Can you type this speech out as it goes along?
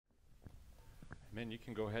Amen. You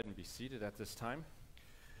can go ahead and be seated at this time.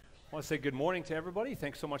 I want to say good morning to everybody.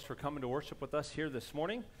 Thanks so much for coming to worship with us here this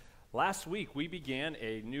morning. Last week, we began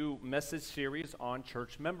a new message series on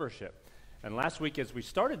church membership. And last week, as we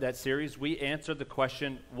started that series, we answered the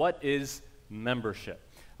question, what is membership?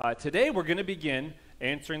 Today, we're going to begin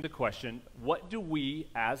answering the question, what do we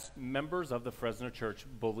as members of the Fresno Church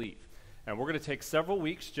believe? And we're going to take several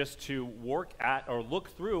weeks just to work at or look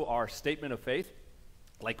through our statement of faith.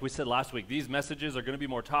 Like we said last week, these messages are going to be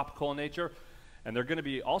more topical in nature, and they're going to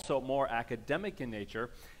be also more academic in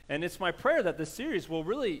nature. And it's my prayer that this series will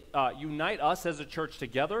really unite us as a church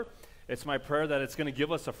together. It's my prayer that it's going to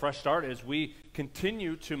give us a fresh start as we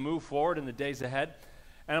continue to move forward in the days ahead.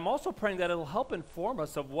 And I'm also praying that it'll help inform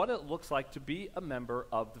us of what it looks like to be a member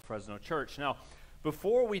of the Fresno Church. Now,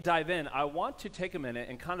 before we dive in, I want to take a minute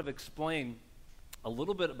and kind of explain a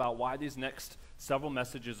little bit about why these next several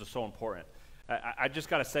messages are so important. I just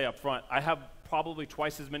got to say up front, I have probably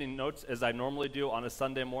twice as many notes as I normally do on a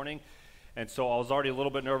Sunday morning, and so I was already a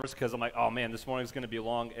little bit nervous because I'm like, oh man, this morning's going to be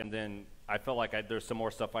long, and then I felt like there's some more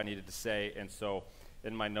stuff I needed to say, and so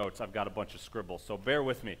in my notes I've got a bunch of scribbles, so bear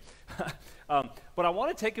with me. But I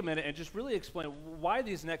want to take a minute and just really explain why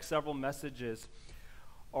these next several messages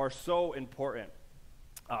are so important.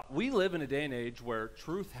 We live in a day and age where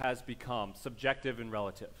truth has become subjective and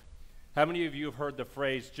relative. How many of you have heard the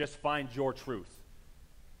phrase, just find your truth?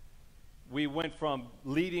 We went from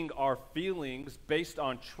leading our feelings based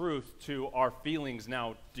on truth to our feelings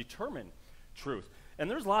now determine truth.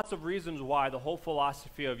 And there's lots of reasons why the whole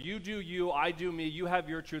philosophy of you do you, I do me, you have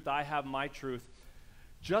your truth, I have my truth,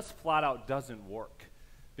 just flat out doesn't work.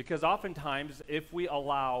 Because oftentimes, if we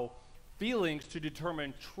allow feelings to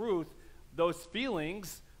determine truth, those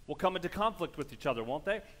feelings will come into conflict with each other, won't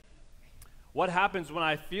they? What happens when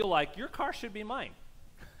I feel like your car should be mine?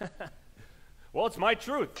 Well, it's my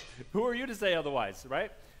truth. Who are you to say otherwise,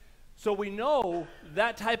 right? So we know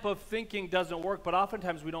that type of thinking doesn't work, but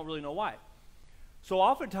oftentimes we don't really know why. So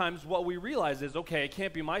oftentimes what we realize is, okay, it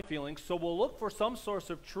can't be my feelings, so we'll look for some source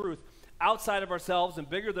of truth outside of ourselves and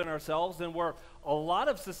bigger than ourselves, and where a lot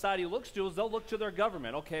of society looks to is they'll look to their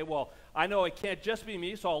government. Okay, well, I know it can't just be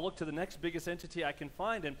me, so I'll look to the next biggest entity I can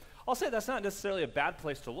find, and I'll say that's not necessarily a bad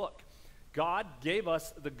place to look. God gave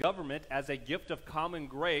us the government as a gift of common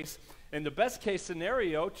grace in the best case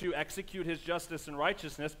scenario to execute his justice and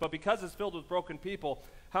righteousness, but because it's filled with broken people,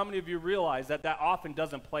 how many of you realize that that often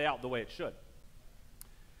doesn't play out the way it should?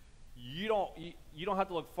 You don't have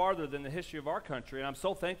to look farther than the history of our country, and I'm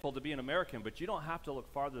so thankful to be an American, but you don't have to look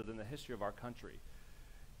farther than the history of our country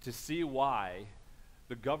to see why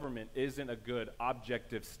the government isn't a good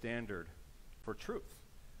objective standard for truth.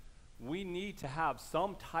 We need to have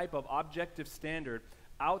some type of objective standard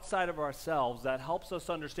outside of ourselves that helps us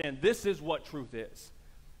understand this is what truth is.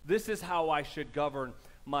 This is how I should govern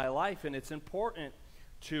my life, and it's important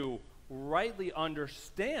to rightly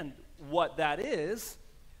understand what that is,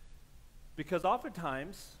 because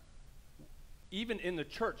oftentimes, even in the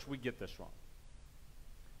church, we get this wrong.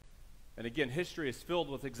 And again, history is filled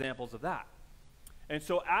with examples of that. And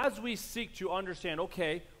so as we seek to understand,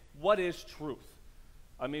 okay, what is truth?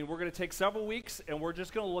 I mean, we're going to take several weeks, and we're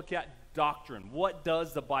just going to look at doctrine. What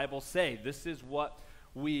does the Bible say? This is what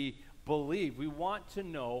we believe. We want to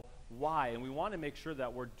know why, and we want to make sure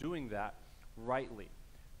that we're doing that rightly.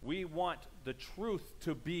 We want the truth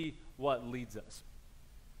to be what leads us.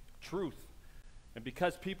 Truth. And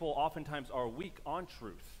because people oftentimes are weak on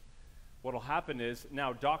truth, what will happen is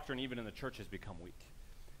now doctrine, even in the church, has become weak.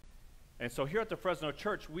 And so here at the Fresno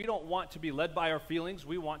Church, we don't want to be led by our feelings.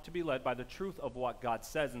 We want to be led by the truth of what God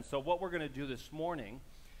says. And so what we're going to do this morning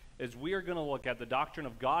is we are going to look at the doctrine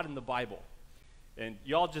of God in the Bible. And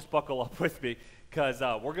y'all just buckle up with me, because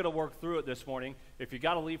we're going to work through it this morning. If you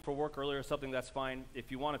got to leave for work early or something, that's fine.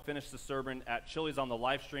 If you want to finish the sermon at Chili's on the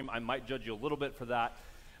live stream, I might judge you a little bit for that.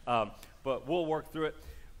 But we'll work through it.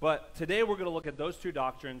 But today we're going to look at those two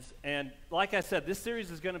doctrines, and like I said, this series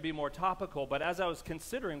is going to be more topical, but as I was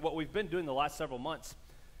considering what we've been doing the last several months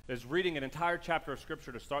is reading an entire chapter of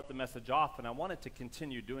Scripture to start the message off, and I wanted to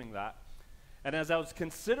continue doing that. And as I was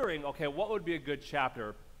considering, okay, what would be a good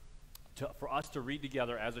chapter for us to read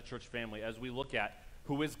together as a church family as we look at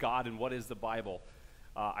who is God and what is the Bible,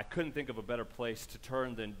 I couldn't think of a better place to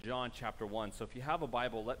turn than John chapter 1. So if you have a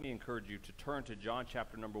Bible, let me encourage you to turn to John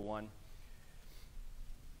chapter number 1.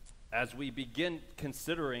 As we begin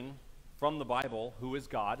considering from the Bible who is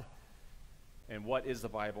God and what is the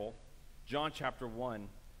Bible, John chapter 1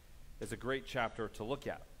 is a great chapter to look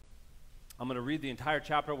at. I'm going to read the entire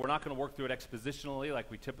chapter. We're not going to work through it expositionally like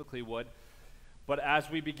we typically would, but as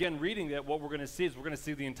we begin reading it, what we're going to see is we're going to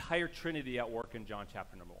see the entire Trinity at work in John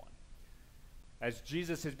chapter number 1. As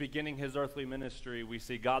Jesus is beginning his earthly ministry, we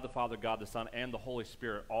see God the Father, God the Son, and the Holy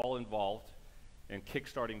Spirit all involved in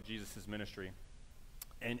kickstarting Jesus' ministry.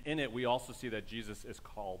 And in it, we also see that Jesus is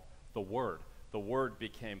called the Word. The Word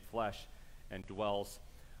became flesh and dwells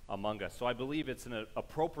among us. So I believe it's an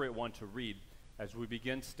appropriate one to read as we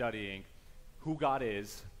begin studying who God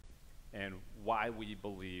is and why we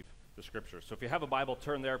believe the Scriptures. So if you have a Bible,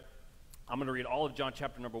 turn there. I'm going to read all of John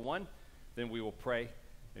chapter number 1, then we will pray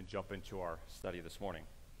and jump into our study this morning.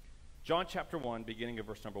 John chapter 1, beginning of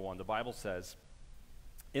verse number 1, the Bible says,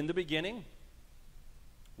 "In the beginning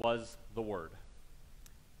was the Word,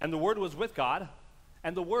 and the Word was with God,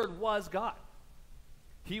 and the Word was God.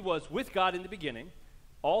 He was with God in the beginning.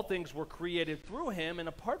 All things were created through him, and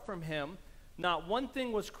apart from him, not one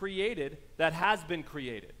thing was created that has been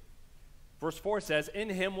created." Verse 4 says, "In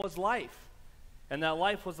him was life, and that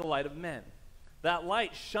life was the light of men. That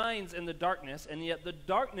light shines in the darkness, and yet the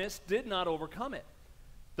darkness did not overcome it.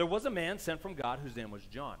 There was a man sent from God whose name was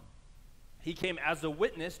John. He came as a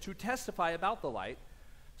witness to testify about the light,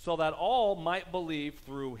 so that all might believe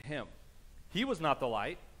through him. He was not the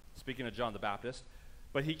light," speaking of John the Baptist,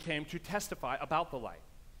 "but he came to testify about the light.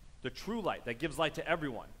 The true light that gives light to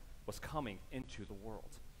everyone was coming into the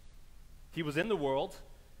world. He was in the world,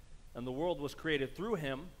 and the world was created through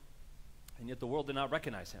him, and yet the world did not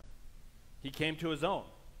recognize him. He came to his own,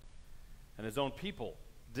 and his own people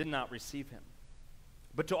did not receive him.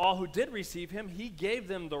 But to all who did receive him, he gave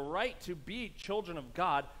them the right to be children of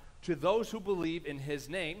God, to those who believe in his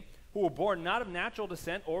name, who were born not of natural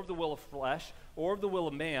descent or of the will of flesh or of the will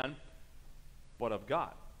of man, but of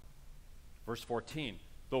God." Verse 14,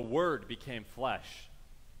 "The Word became flesh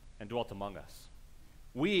and dwelt among us.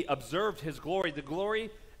 We observed his glory, the glory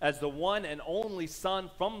as the one and only Son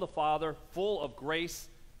from the Father, full of grace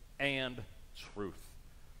and truth."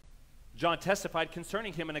 John testified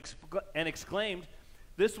concerning him and exclaimed,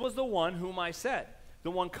 "This was the one whom I said,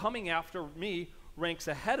 the one coming after me ranks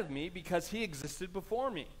ahead of me because he existed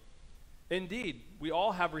before me. Indeed, we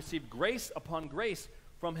all have received grace upon grace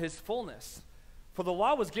from his fullness. For the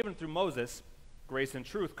law was given through Moses, grace and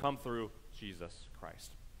truth come through Jesus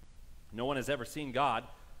Christ. No one has ever seen God,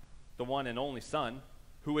 the one and only Son,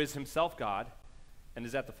 who is himself God and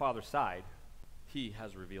is at the Father's side. He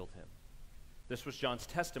has revealed him." This was John's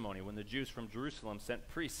testimony when the Jews from Jerusalem sent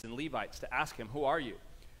priests and Levites to ask him, "Who are you?"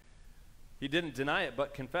 He didn't deny it,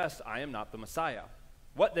 but confessed, "I am not the Messiah."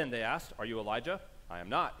 "What then?" they asked. "Are you Elijah?" "I am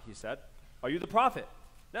not," he said. "Are you the prophet?"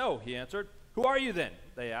 "No," he answered. "Who are you then?"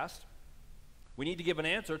 they asked. "We need to give an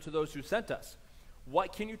answer to those who sent us.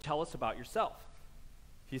 What can you tell us about yourself?"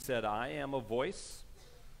 He said, "I am a voice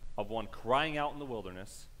of one crying out in the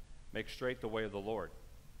wilderness, 'Make straight the way of the Lord,'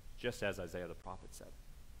 just as Isaiah the prophet said."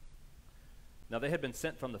 Now they had been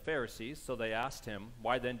sent from the Pharisees, so they asked him,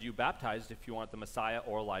 "Why then do you baptize if you aren't the Messiah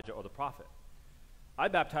or Elijah or the prophet?" "I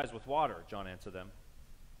baptize with water," John answered them.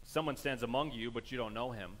 "Someone stands among you, but you don't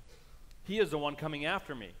know him. He is the one coming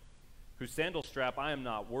after me, whose sandal strap I am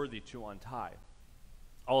not worthy to untie."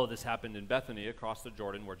 All of this happened in Bethany across the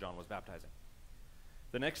Jordan where John was baptizing.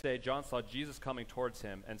 The next day, John saw Jesus coming towards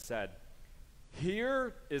him and said,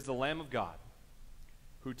 "Here is the Lamb of God,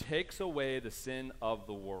 who takes away the sin of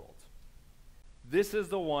the world. This is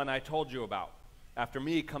the one I told you about. After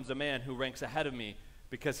me comes a man who ranks ahead of me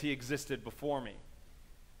because he existed before me.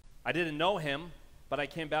 I didn't know him, but I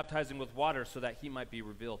came baptizing with water so that he might be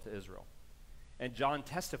revealed to Israel." And John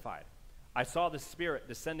testified, "I saw the Spirit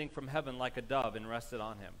descending from heaven like a dove and rested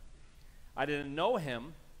on him. I didn't know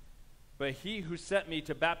him, but he who sent me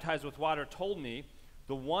to baptize with water told me,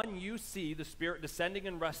 'The one you see the Spirit descending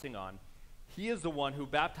and resting on, he is the one who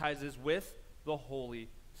baptizes with the Holy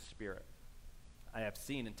Spirit. I have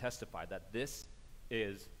seen and testified that this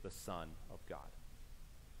is the Son of God.'"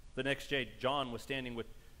 The next day, John was standing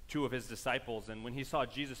with two of his disciples, and when he saw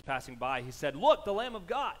Jesus passing by, he said, "Look, the Lamb of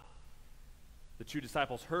God." The two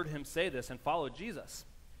disciples heard him say this and followed Jesus.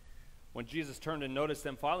 When Jesus turned and noticed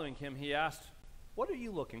them following him, he asked, "What are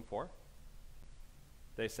you looking for?"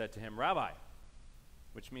 They said to him, "Rabbi,"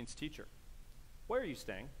 which means teacher, "where are you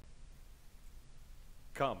staying?"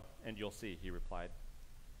 "Come, and you'll see," he replied.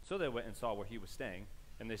 So they went and saw where he was staying,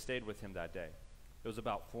 and they stayed with him that day. It was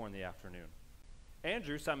about 4 p.m.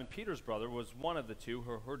 Andrew, Simon Peter's brother, was one of the two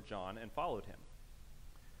who heard John and followed him.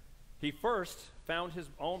 He first found his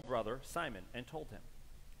own brother, Simon, and told him,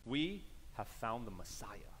 "We have found the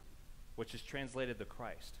Messiah," which is translated the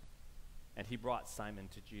Christ. And he brought Simon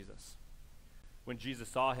to Jesus. When Jesus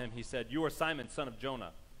saw him, he said, "You are Simon, son of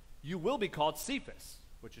Jonah. You will be called Cephas,"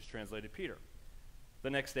 which is translated Peter. The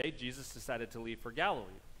next day, Jesus decided to leave for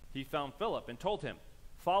Galilee. He found Philip and told him,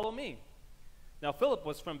 "Follow me." Now Philip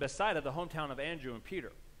was from Bethsaida, the hometown of Andrew and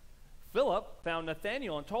Peter. Philip found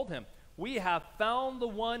Nathanael and told him, "We have found the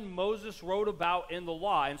one Moses wrote about in the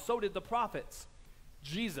law, and so did the prophets,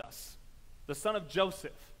 Jesus, the son of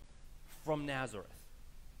Joseph, from Nazareth."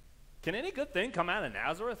 "Can any good thing come out of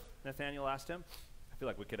Nazareth?" Nathanael asked him. I feel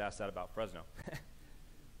like we could ask that about Fresno.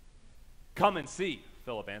 "Come and see,"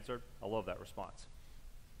 Philip answered. I love that response.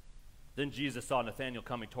 Then Jesus saw Nathanael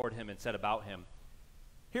coming toward him and said about him,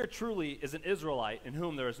 "Here truly is an Israelite in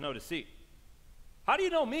whom there is no deceit." "How do you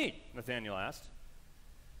know me?" Nathanael asked.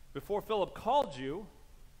 "Before Philip called you,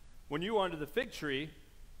 when you were under the fig tree,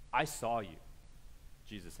 I saw you,"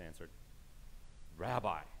 Jesus answered.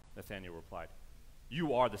 "Rabbi," Nathanael replied,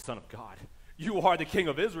 "you are the Son of God. You are the King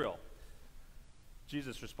of Israel."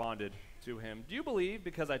 Jesus responded to him, "Do you believe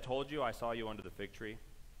because I told you I saw you under the fig tree?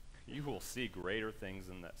 You will see greater things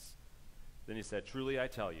than this." Then he said, "Truly I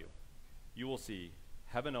tell you, you will see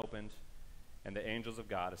heaven opened and the angels of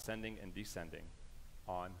God ascending and descending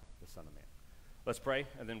on the Son of Man." Let's pray,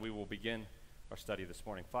 and then we will begin our study this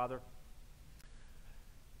morning. Father,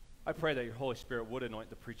 I pray that your Holy Spirit would anoint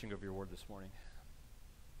the preaching of your word this morning.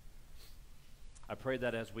 I pray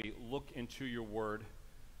that as we look into your word,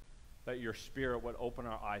 that your Spirit would open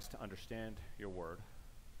our eyes to understand your word.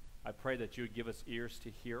 I pray that you would give us ears to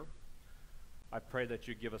hear. I pray that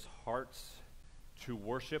you give us hearts to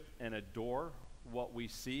worship and adore what we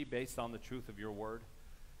see based on the truth of your word.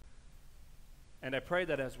 And I pray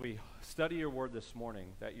that as we study your word this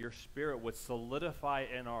morning, that your Spirit would solidify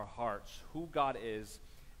in our hearts who God is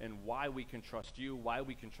and why we can trust you, why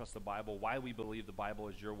we can trust the Bible, why we believe the Bible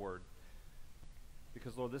is your word.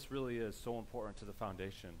 Because, Lord, this really is so important to the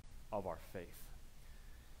foundation of our faith.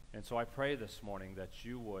 And so I pray this morning that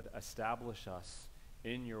you would establish us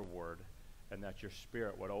in your word and that your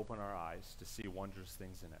Spirit would open our eyes to see wondrous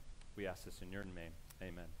things in it. We ask this in your name.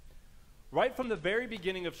 Amen. Right from the very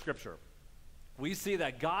beginning of Scripture, we see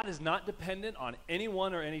that God is not dependent on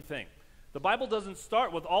anyone or anything. The Bible doesn't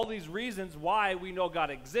start with all these reasons why we know God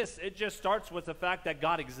exists. It just starts with the fact that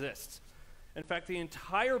God exists. In fact, the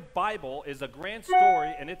entire Bible is a grand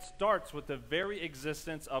story, and it starts with the very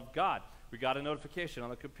existence of God. We got a notification on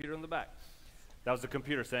the computer in the back. That was the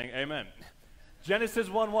computer saying amen. Genesis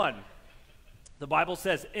 1:1. The Bible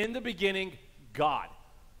says, "In the beginning, God."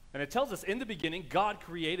 And it tells us in the beginning, God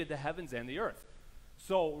created the heavens and the earth.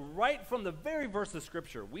 So right from the very verse of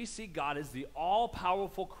Scripture, we see God as the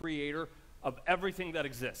all-powerful creator of everything that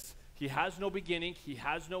exists. He has no beginning. He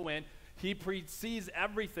has no end. He precedes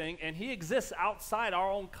everything, and he exists outside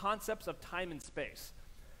our own concepts of time and space.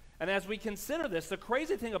 And as we consider this, the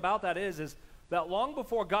crazy thing about that is that long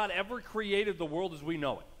before God ever created the world as we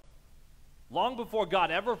know it, long before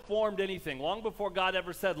God ever formed anything, long before God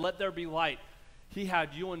ever said, "Let there be light," he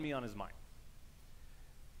had you and me on his mind.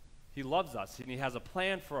 He loves us, and he has a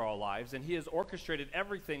plan for our lives, and he has orchestrated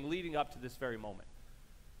everything leading up to this very moment.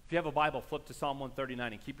 If you have a Bible, flip to Psalm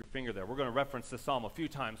 139 and keep your finger there. We're going to reference this psalm a few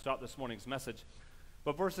times throughout this morning's message.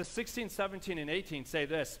 But verses 16, 17, and 18 say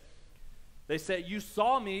this. They say, "You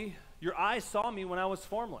saw me, your eyes saw me when I was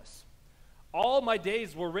formless. All my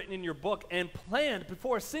days were written in your book and planned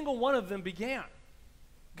before a single one of them began.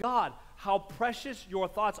 God, how precious your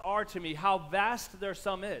thoughts are to me, how vast their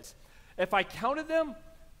sum is. If I counted them,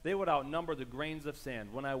 they would outnumber the grains of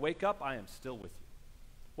sand. When I wake up, I am still with you."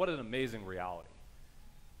 What an amazing reality.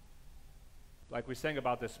 Like we sang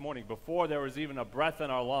about this morning, before there was even a breath in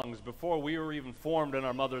our lungs, before we were even formed in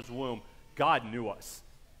our mother's womb, God knew us,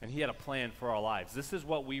 and he had a plan for our lives. This is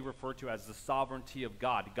what we refer to as the sovereignty of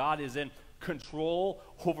God. God is in control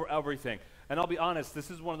over everything. And I'll be honest, this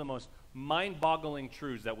is one of the most mind-boggling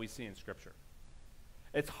truths that we see in Scripture.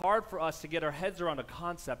 It's hard for us to get our heads around a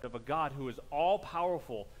concept of a God who is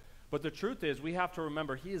all-powerful, but the truth is we have to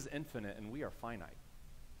remember he is infinite and we are finite.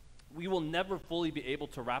 We will never fully be able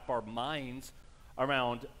to wrap our minds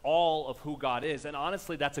around all of who God is, and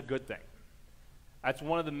honestly, that's a good thing. That's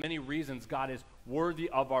one of the many reasons God is worthy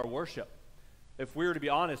of our worship. If we were to be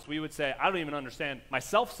honest, we would say, I don't even understand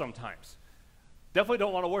myself sometimes. Definitely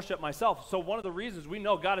don't want to worship myself. So one of the reasons we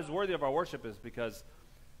know God is worthy of our worship is because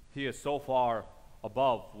he is so far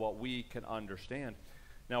above what we can understand.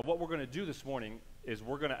 Now, what we're going to do this morning is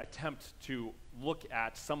we're going to attempt to look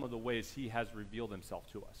at some of the ways he has revealed himself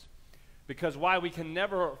to us. Because while we can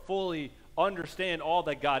never fully understand all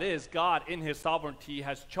that God is, God in his sovereignty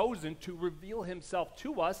has chosen to reveal himself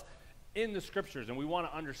to us in the Scriptures, and we want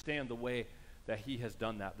to understand the way that he has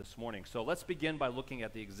done that this morning. So let's begin by looking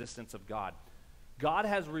at the existence of God. God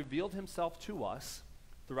has revealed himself to us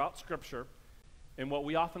throughout Scripture in what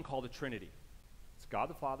we often call the Trinity. God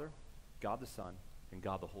the Father, God the Son, and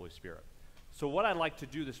God the Holy Spirit. So what I'd like to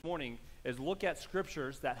do this morning is look at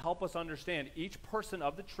scriptures that help us understand each person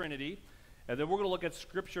of the Trinity, and then we're going to look at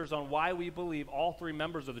scriptures on why we believe all three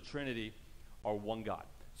members of the Trinity are one God.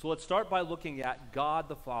 So let's start by looking at God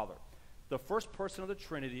the Father. The first person of the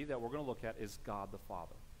Trinity that we're going to look at is God the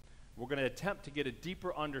Father. We're going to attempt to get a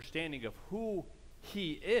deeper understanding of who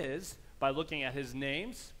he is by looking at his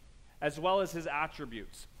names as well as his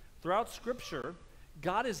attributes. Throughout Scripture,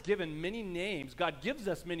 God is given many names. God gives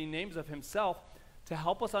us many names of himself to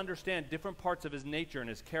help us understand different parts of his nature and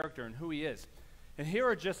his character and who he is. And here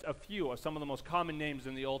are just a few of some of the most common names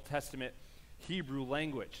in the Old Testament Hebrew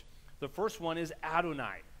language. The first one is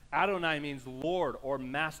Adonai. Adonai means Lord or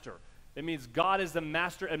Master. It means God is the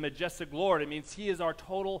Master and Majestic Lord. It means he is our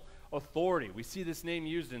total authority. We see this name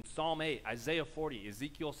used in Psalm 8, Isaiah 40,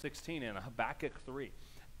 Ezekiel 16, and Habakkuk 3.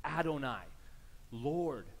 Adonai,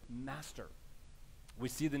 Lord, Master. We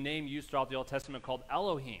see the name used throughout the Old Testament called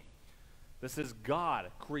Elohim. This is God,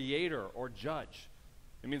 creator or judge.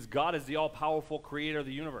 It means God is the all-powerful creator of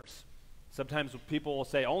the universe. Sometimes people will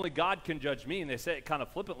say, only God can judge me, and they say it kind of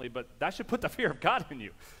flippantly, but that should put the fear of God in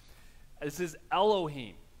you. This is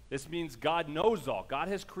Elohim. This means God knows all. God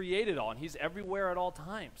has created all, and he's everywhere at all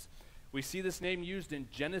times. We see this name used in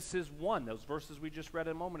Genesis 1, those verses we just read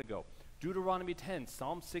a moment ago. Deuteronomy 10,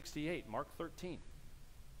 Psalm 68, Mark 13.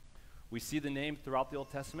 We see the name throughout the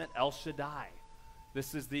Old Testament, El Shaddai.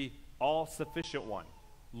 This is the all-sufficient one,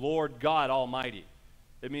 Lord God Almighty.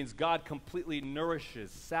 It means God completely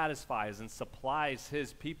nourishes, satisfies, and supplies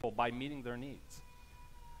his people by meeting their needs.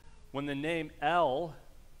 When the name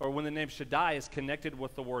when the name Shaddai is connected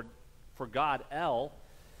with the word for God, El,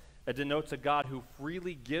 it denotes a God who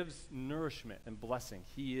freely gives nourishment and blessing.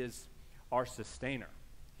 He is our sustainer.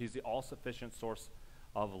 He's the all-sufficient source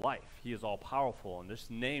of life. He is all-powerful, and this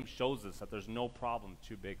name shows us that there's no problem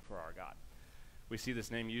too big for our God. We see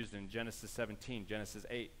this name used in Genesis 17, Genesis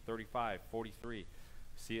 8, 35, 43. We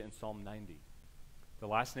see it in Psalm 90. The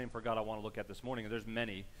last name for God I want to look at this morning, and there's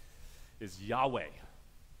many, is Yahweh.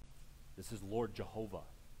 This is Lord Jehovah.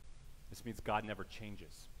 This means God never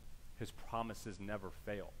changes. His promises never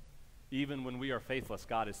fail. Even when we are faithless,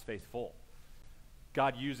 God is faithful.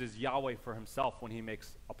 God uses Yahweh for himself when he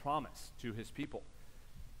makes a promise to his people.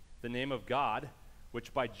 The name of God,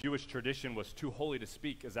 which by Jewish tradition was too holy to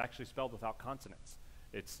speak, is actually spelled without consonants.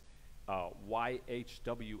 It's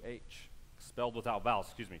Y-H-W-H, spelled without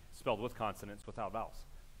vowels, spelled with consonants, without vowels.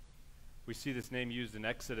 We see this name used in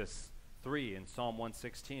Exodus 3, in Psalm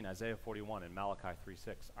 116, Isaiah 41, and Malachi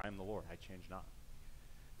 3:6. I am the Lord, I change not.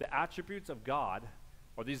 The attributes of God,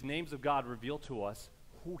 or these names of God, reveal to us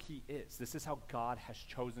who he is. This is how God has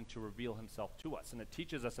chosen to reveal himself to us, and it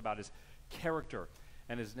teaches us about his character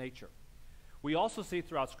and his nature. We also see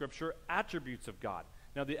throughout Scripture attributes of God.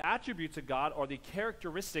 Now, the attributes of God are the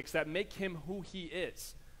characteristics that make him who he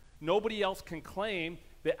is. Nobody else can claim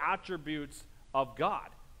the attributes of God.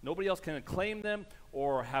 Nobody else can claim them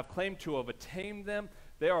or have claim to have attained them.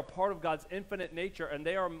 They are a part of God's infinite nature, and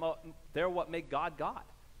they're what make God God.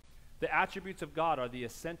 The attributes of God are the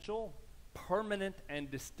essential, permanent, and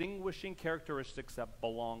distinguishing characteristics that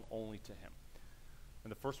belong only to him.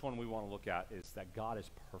 And the first one we want to look at is that God is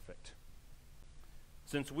perfect.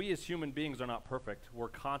 Since we as human beings are not perfect, we're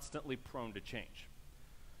constantly prone to change.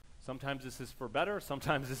 Sometimes this is for better,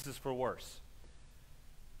 sometimes this is for worse.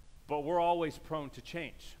 But we're always prone to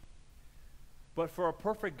change. But for a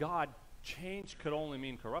perfect God, change could only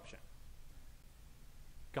mean corruption.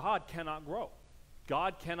 God cannot grow.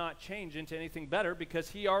 God cannot change into anything better because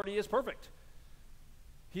he already is perfect.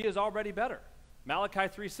 He is already better. Malachi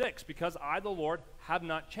 3:6, because I, the Lord, have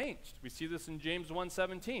not changed. We see this in James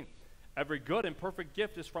 1:17. Every good and perfect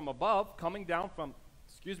gift is from above, coming down from,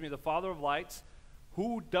 the Father of lights,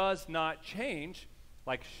 who does not change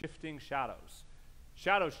like shifting shadows.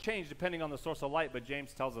 Shadows change depending on the source of light, but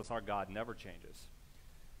James tells us our God never changes.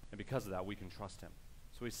 And because of that, we can trust him.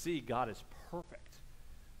 So we see God is perfect.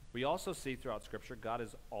 We also see throughout Scripture God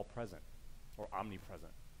is all-present or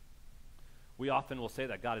omnipresent. We often will say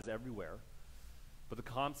that God is everywhere, but the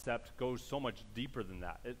concept goes so much deeper than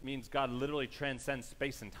that. It means God literally transcends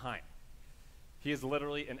space and time. He is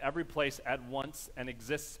literally in every place at once and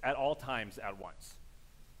exists at all times at once.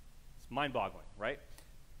 It's mind-boggling, right?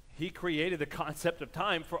 He created the concept of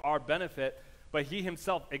time for our benefit, but he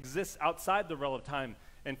himself exists outside the realm of time.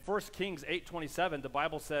 In 1 Kings 8:27, the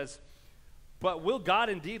Bible says, "But will God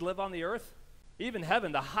indeed live on the earth? Even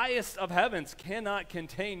heaven, the highest of heavens, cannot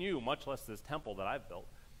contain you, much less this temple that I've built."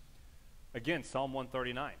 Again, Psalm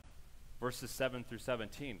 139, verses 7 through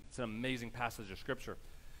 17. It's an amazing passage of Scripture.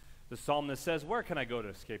 The psalmist says, "Where can I go to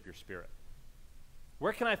escape your spirit?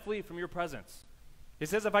 Where can I flee from your presence?" He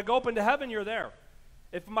says, "If I go up into heaven, you're there.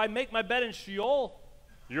 If I make my bed in Sheol,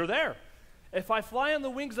 you're there. If I fly on the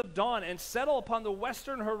wings of dawn and settle upon the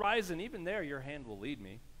western horizon, even there your hand will lead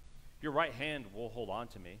me. Your right hand will hold on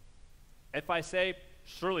to me. If I say,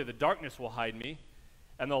 surely the darkness will hide me,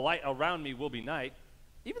 and the light around me will be night,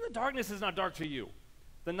 even the darkness is not dark to you.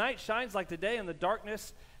 The night shines like the day, and the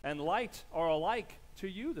darkness and light are alike to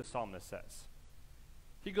you, the psalmist says.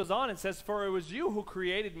 He goes on and says, for it was you who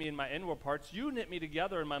created me in my inward parts. You knit me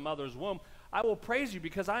together in my mother's womb. I will praise you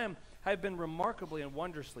because I have been remarkably and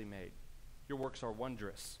wondrously made. Your works are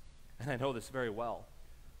wondrous, and I know this very well.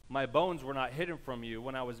 My bones were not hidden from you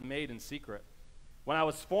when I was made in secret. When I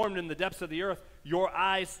was formed in the depths of the earth, your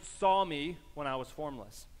eyes saw me when I was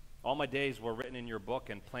formless. All my days were written in your book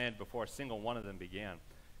and planned before a single one of them began.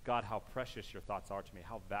 God, how precious your thoughts are to me,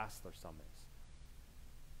 how vast their sum is.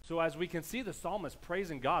 So as we can see the psalmist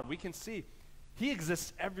praising God, we can see he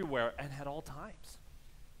exists everywhere and at all times.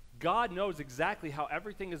 God knows exactly how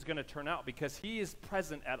everything is going to turn out because he is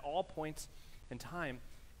present at all points in time.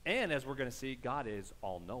 And as we're going to see, God is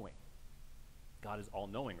all-knowing. God is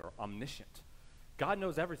all-knowing or omniscient. God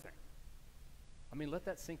knows everything. I mean, let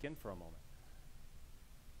that sink in for a moment.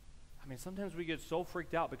 I mean, sometimes we get so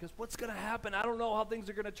freaked out because what's going to happen? I don't know how things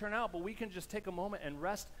are going to turn out, but we can just take a moment and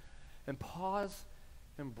rest and pause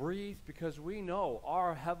and breathe because we know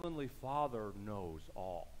our Heavenly Father knows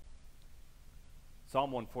all.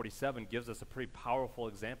 Psalm 147 gives us a pretty powerful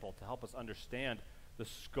example to help us understand the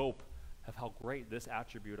scope of how great this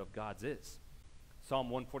attribute of God's is. Psalm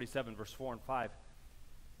 147, verse 4 and 5,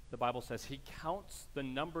 the Bible says, he counts the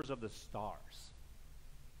numbers of the stars.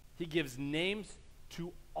 He gives names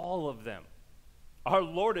to all of them. Our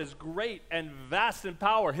Lord is great and vast in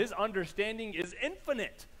power. His understanding is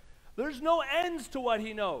infinite. There's no ends to what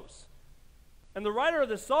he knows. And the writer of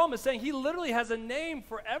the psalm is saying he literally has a name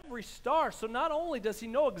for every star. So not only does he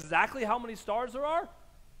know exactly how many stars there are,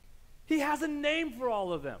 he has a name for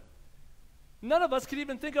all of them. None of us could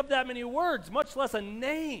even think of that many words, much less a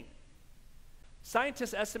name.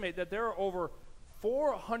 Scientists estimate that there are over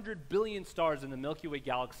 400 billion stars in the Milky Way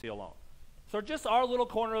galaxy alone. So just our little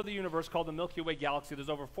corner of the universe called the Milky Way galaxy, there's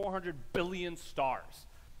over 400 billion stars.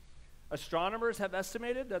 Astronomers have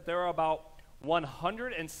estimated that there are about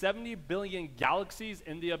 170 billion galaxies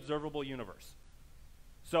in the observable universe.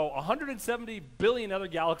 So 170 billion other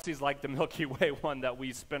galaxies like the Milky Way one that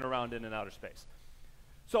we spin around in outer space.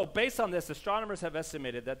 So based on this, astronomers have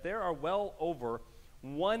estimated that there are well over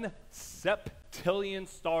 1 septillion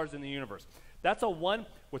stars in the universe. That's a 1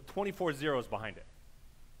 with 24 zeros behind it.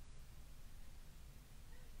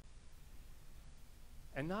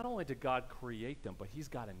 And not only did God create them, but he's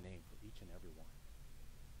got a name for each and every one.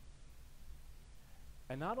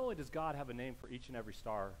 And not only does God have a name for each and every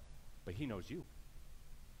star, but he knows you.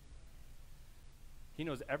 He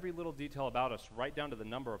knows every little detail about us, right down to the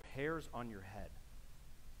number of hairs on your head.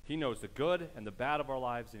 He knows the good and the bad of our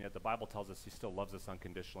lives, and yet the Bible tells us he still loves us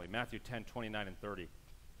unconditionally. Matthew 10, 29 and 30.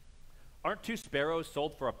 Aren't 2 sparrows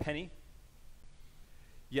sold for a penny?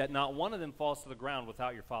 Yet not one of them falls to the ground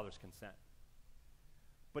without your Father's consent.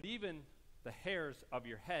 But even the hairs of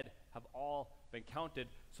your head have all been counted,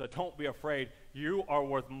 so don't be afraid. You are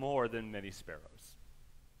worth more than many sparrows.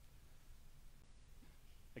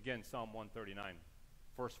 Again, Psalm 139,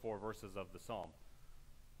 first 4 verses of the psalm.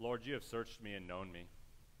 Lord, you have searched me and known me.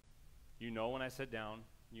 You know when I sit down.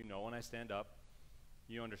 You know when I stand up.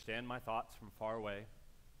 You understand my thoughts from far away.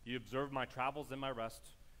 You observe my travels and my rest.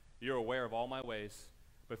 You're aware of all my ways.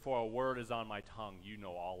 Before a word is on my tongue, you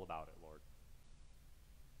know all about it, Lord.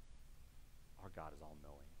 Our God is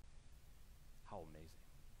all-knowing. How amazing.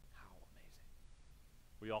 How amazing.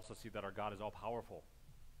 We also see that our God is all-powerful.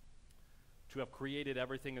 To have created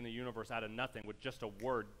everything in the universe out of nothing with just a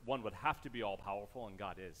word, one would have to be all-powerful, and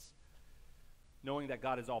God is. Knowing that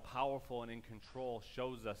God is all-powerful and in control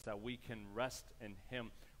shows us that we can rest in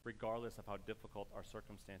him regardless of how difficult our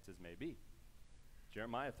circumstances may be.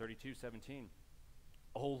 Jeremiah 32:17.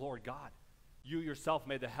 O Lord God, you yourself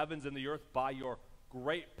made the heavens and the earth by your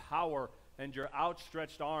great power and your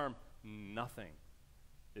outstretched arm. Nothing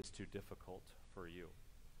is too difficult for you.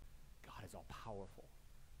 God is all-powerful.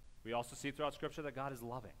 We also see throughout Scripture that God is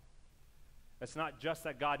loving. It's not just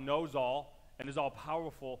that God knows all and is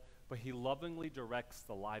all-powerful, but he lovingly directs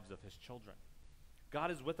the lives of his children. God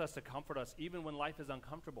is with us to comfort us even when life is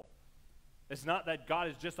uncomfortable. It's not that God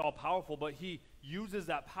is just all-powerful, but he uses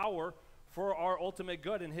that power for our ultimate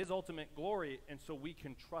good and his ultimate glory, and so we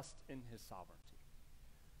can trust in his sovereignty.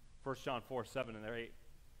 1 John 4:7 and 8.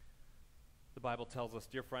 The Bible tells us,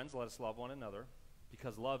 dear friends, let us love one another,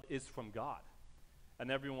 because love is from God. And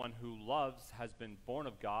everyone who loves has been born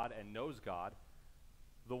of God and knows God.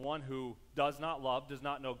 The one who does not love does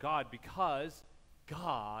not know God, because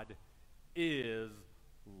God is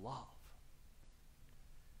love.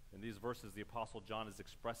 In these verses, the Apostle John is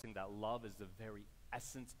expressing that love is the very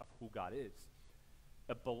essence of who God is.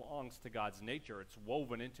 It belongs to God's nature. It's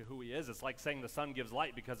woven into who he is. It's like saying the sun gives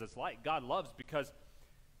light because it's light. God loves because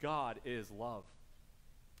God is love.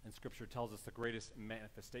 And Scripture tells us the greatest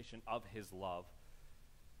manifestation of his love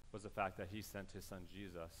was the fact that he sent his son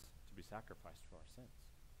Jesus to be sacrificed for our sins.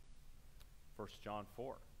 1 John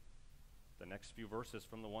 4, the next few verses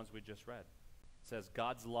from the ones we just read, says,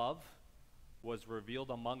 God's love was revealed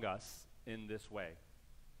among us in this way.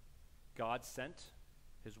 God sent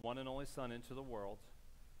his one and only Son into the world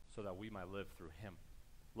so that we might live through him.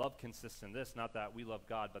 Love consists in this, not that we love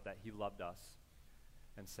God, but that he loved us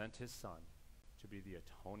and sent his Son to be the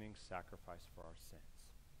atoning sacrifice for our sins.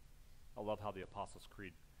 I love how the Apostles'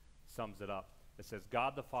 Creed sums it up. It says,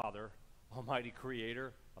 God the Father, almighty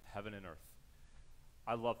creator of heaven and earth.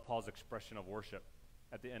 I love Paul's expression of worship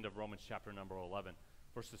at the end of Romans chapter number 11,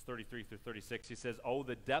 verses 33 through 36. He says, oh,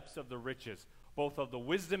 the depths of the riches, both of the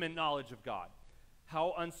wisdom and knowledge of God.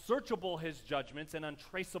 How unsearchable his judgments and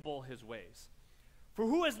untraceable his ways. For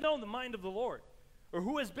who has known the mind of the Lord? Or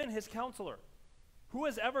who has been his counselor? Who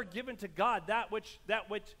has ever given to God that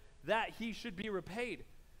he should be repaid?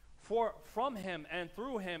 For from him and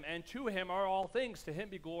through him and to him are all things. To him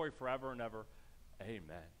be glory forever and ever.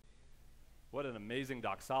 Amen. What an amazing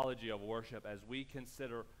doxology of worship as we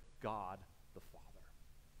consider God the Father.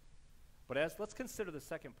 But let's consider the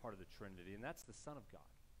second part of the Trinity, and that's the Son of God,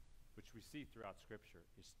 which we see throughout Scripture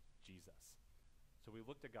is Jesus. So we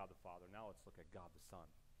looked at God the Father. Now let's look at God the Son.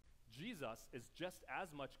 Jesus is just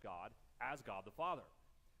as much God as God the Father.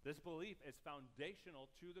 This belief is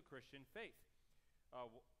foundational to the Christian faith.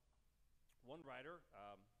 One writer,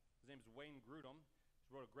 his name is Wayne Grudem,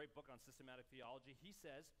 wrote a great book on systematic theology. He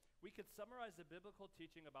says, we could summarize the biblical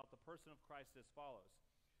teaching about the person of Christ as follows.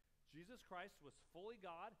 Jesus Christ was fully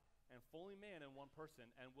God and fully man in one person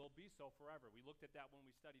and will be so forever. We looked at that when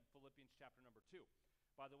we studied Philippians chapter number 2.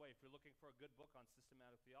 By the way, if you're looking for a good book on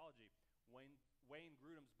systematic theology, Wayne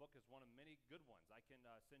Grudem's book is one of many good ones. I can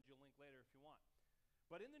send you a link later if you want.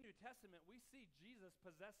 But in the New Testament, we see Jesus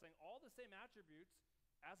possessing all the same attributes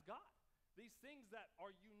as God. These things that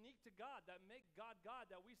are unique to God, that make God God,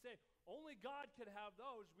 that we say only God could have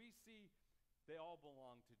those, we see they all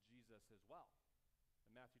belong to Jesus as well.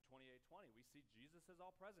 In Matthew 28:20, we see Jesus is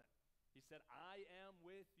all present. He said, I am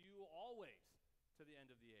with you always to the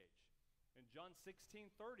end of the age. In John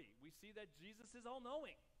 16:30, we see that Jesus is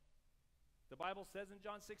all-knowing. The Bible says in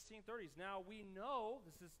John 16:30, now we know,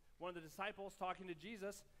 this is one of the disciples talking to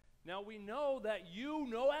Jesus, now we know that you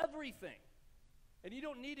know everything. And you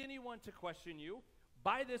don't need anyone to question you.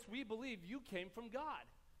 By this we believe you came from God.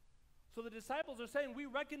 So the disciples are saying, we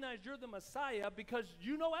recognize you're the Messiah because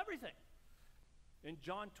you know everything. In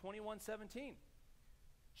John 21:17,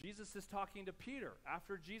 Jesus is talking to Peter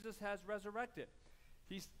after Jesus has resurrected.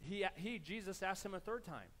 Jesus asked him a third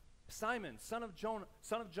time, Simon, son of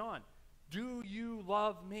John, do you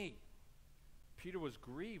love me? Peter was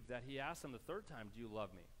grieved that he asked him the third time, do you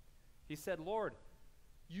love me? He said, Lord,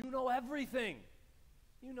 you know everything.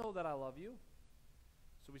 You know that I love you.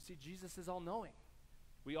 So we see Jesus is all-knowing.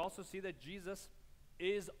 We also see that Jesus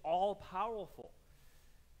is all-powerful.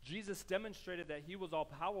 Jesus demonstrated that he was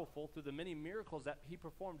all-powerful through the many miracles that he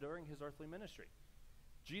performed during his earthly ministry.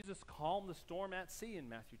 Jesus calmed the storm at sea in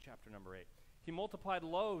Matthew chapter number 8. He multiplied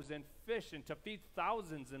loaves and fish and to feed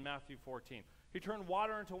thousands in Matthew 14. He turned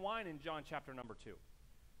water into wine in John chapter number 2.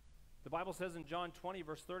 The Bible says in John 20,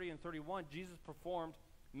 verse 30 and 31, Jesus performed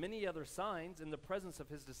many other signs in the presence of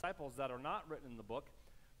his disciples that are not written in the book,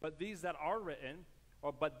 but these are written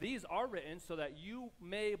so that you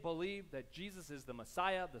may believe that Jesus is the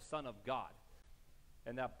Messiah, the Son of God,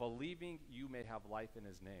 and that believing you may have life in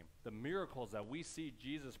his name. The miracles that we see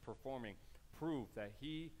Jesus performing prove that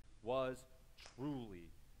he was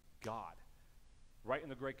truly God. Right in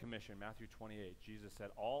the Great Commission, Matthew 28, Jesus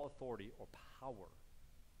said, all authority or power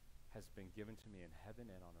has been given to me in heaven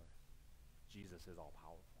and on earth. Jesus is all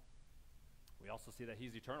powerful. We also see that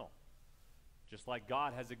he's eternal. Just like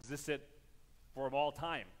God has existed from all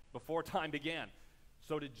time, before time began,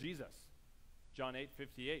 so did Jesus. John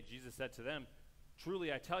 8:58, Jesus said to them,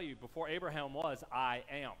 truly I tell you, before Abraham was, I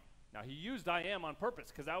am. Now he used I am on purpose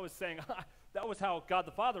because I was saying that was how God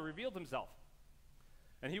the Father revealed himself.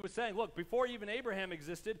 And he was saying, look, before even Abraham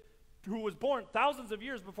existed, who was born thousands of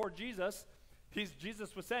years before Jesus,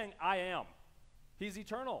 Jesus was saying, I am. He's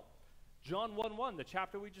eternal. John 1:1, the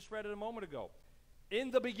chapter we just read a moment ago.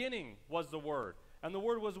 In the beginning was the Word, and the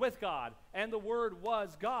Word was with God, and the Word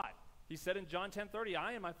was God. He said in John 10:30,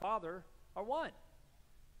 I and my Father are one.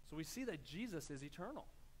 So we see that Jesus is eternal.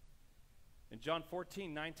 In John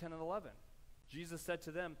 14, 9, 10, and 11, Jesus said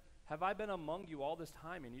to them, have I been among you all this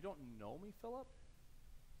time, and you don't know me, Philip?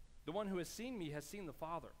 The one who has seen me has seen the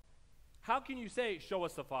Father. How can you say, show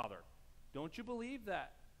us the Father? Don't you believe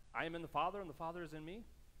that I am in the Father and the Father is in me?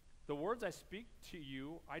 The words I speak to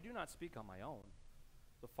you, I do not speak on my own.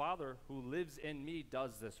 The Father who lives in me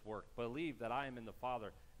does this work. Believe that I am in the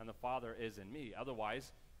Father and the Father is in me.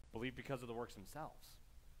 Otherwise, believe because of the works themselves.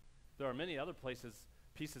 There are many other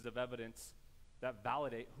pieces of evidence that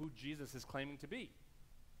validate who Jesus is claiming to be.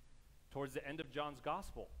 Towards the end of John's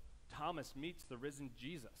gospel, Thomas meets the risen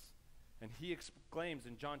Jesus, and he exclaims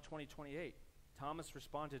in John 20:28, Thomas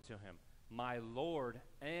responded to him, my Lord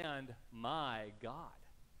and my God.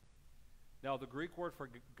 Now, the Greek word for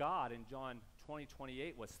God in John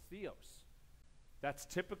 20:28 was theos. That's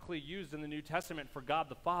typically used in the New Testament for God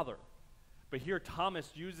the Father. But here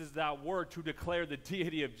Thomas uses that word to declare the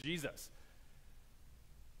deity of Jesus.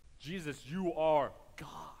 Jesus, you are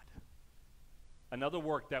God. Another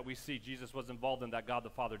work that we see Jesus was involved in that God the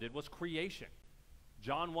Father did was creation.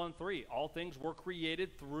 John 1:3, all things were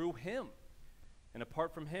created through him. And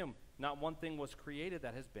apart from him, not one thing was created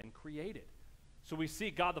that has been created. So we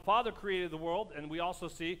see God the Father created the world, and we also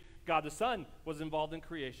see God the Son was involved in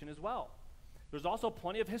creation as well. There's also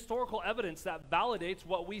plenty of historical evidence that validates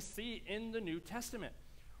what we see in the New Testament.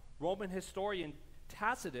 Roman historian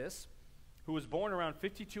Tacitus, who was born around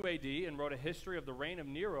 52 AD and wrote a history of the reign of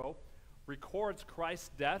Nero, records Christ's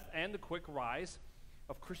death and the quick rise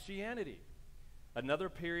of Christianity. Another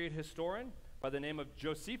period historian by the name of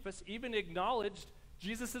Josephus even acknowledged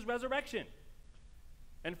Jesus' resurrection.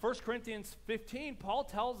 In 1 Corinthians 15, Paul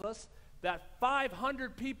tells us that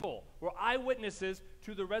 500 people were eyewitnesses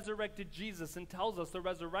to the resurrected Jesus and tells us the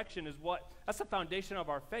resurrection is that's the foundation of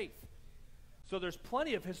our faith. So there's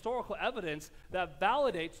plenty of historical evidence that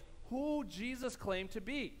validates who Jesus claimed to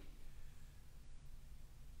be.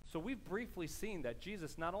 So we've briefly seen that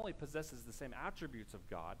Jesus not only possesses the same attributes of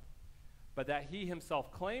God, but that he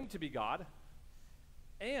himself claimed to be God,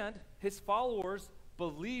 and his followers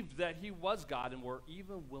believed that he was God and were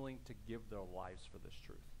even willing to give their lives for this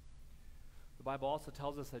truth. The Bible also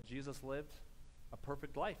tells us that Jesus lived a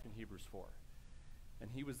perfect life in Hebrews 4,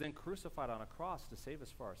 and he was then crucified on a cross to save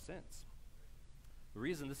us for our sins. The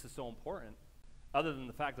reason this is so important, other than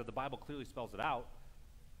the fact that the Bible clearly spells it out,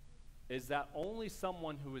 is that only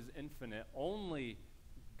someone who is infinite, only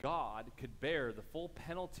God could bear the full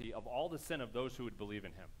penalty of all the sin of those who would believe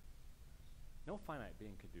in him. No finite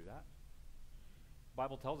being could do that. The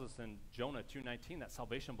Bible tells us in Jonah 2:19 that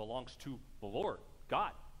salvation belongs to the Lord,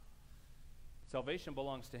 God. Salvation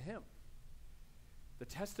belongs to him. The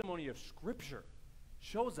testimony of Scripture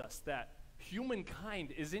shows us that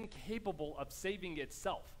humankind is incapable of saving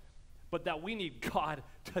itself, but that we need God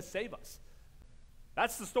to save us.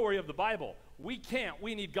 That's the story of the Bible. We can't,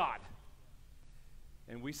 we need God.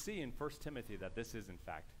 And we see in 1 Timothy that this is in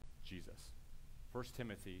fact Jesus. 1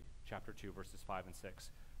 Timothy chapter 2, verses 5 and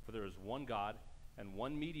 6. For there is one God and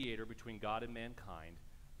one mediator between God and mankind,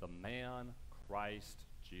 the man Christ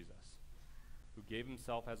Jesus, who gave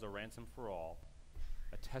himself as a ransom for all,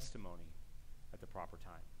 a testimony at the proper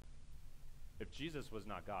time. If Jesus was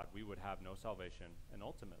not God, we would have no salvation and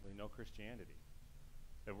ultimately no Christianity.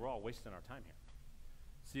 And we're all wasting our time here.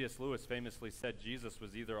 C.S. Lewis famously said Jesus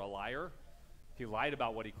was either a liar, he lied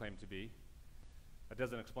about what he claimed to be, that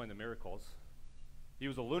doesn't explain the miracles. He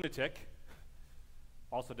was a lunatic,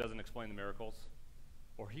 also doesn't explain the miracles,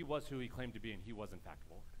 or he was who he claimed to be and he was in fact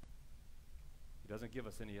Lord. He doesn't give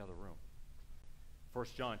us any other room. 1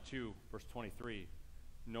 John 2, verse 23,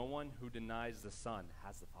 no one who denies the Son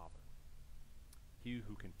has the Father. He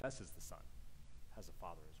who confesses the Son has the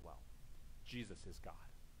Father as well. Jesus is God.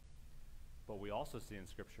 But we also see in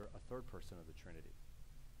Scripture a third person of the Trinity,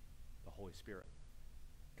 the Holy Spirit.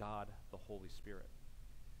 God, the Holy Spirit.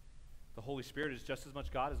 The Holy Spirit is just as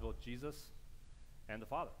much God as both Jesus and the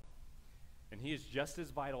Father. And he is just as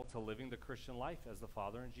vital to living the Christian life as the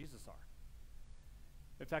Father and Jesus are.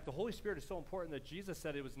 In fact, the Holy Spirit is so important that Jesus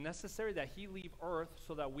said it was necessary that he leave earth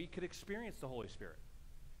so that we could experience the Holy Spirit.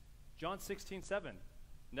 John 16:7.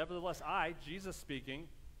 Nevertheless, I, Jesus speaking,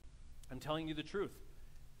 am telling you the truth.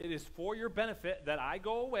 It is for your benefit that I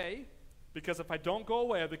go away, because if I don't go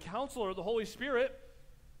away, the Counselor, the Holy Spirit,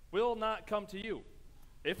 will not come to you.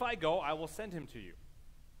 If I go, I will send him to you.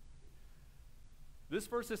 This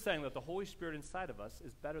verse is saying that the Holy Spirit inside of us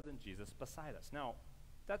is better than Jesus beside us. Now,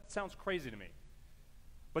 that sounds crazy to me,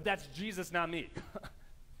 but that's Jesus, not me.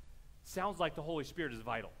 Sounds like the Holy Spirit is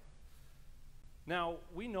vital. Now,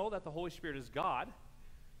 we know that the Holy Spirit is God,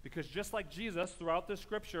 Because just like Jesus, throughout the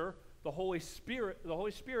scripture, the Holy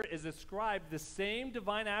Spirit is described the same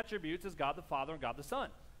divine attributes as God the Father and God the Son.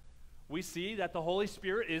 We see that the Holy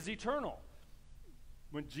Spirit is eternal.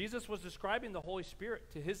 When Jesus was describing the Holy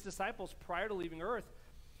Spirit to his disciples prior to leaving earth,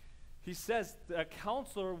 he says, the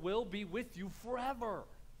counselor will be with you forever.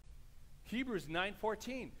 Hebrews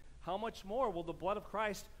 9:14, how much more will the blood of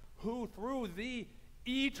Christ, who through the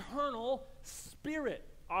eternal Spirit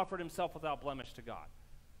offered himself without blemish to God.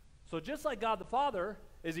 So just like God the Father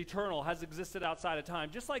is eternal, has existed outside of time,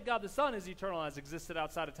 just like God the Son is eternal, has existed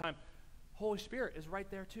outside of time, Holy Spirit is right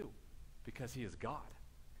there too, because he is God.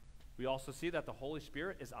 We also see that the Holy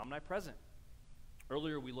Spirit is omnipresent.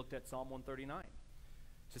 Earlier we looked at Psalm 139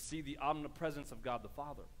 to see the omnipresence of God the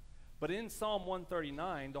Father. But in Psalm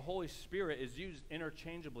 139, the Holy Spirit is used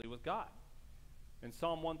interchangeably with God. In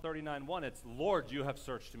Psalm 139:1, it's, Lord, you have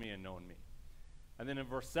searched me and known me. And then in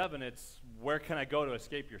verse 7, it's, where can I go to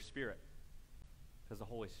escape your Spirit? Because the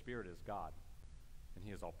Holy Spirit is God, and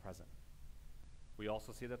he is all present. We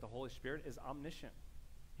also see that the Holy Spirit is omniscient.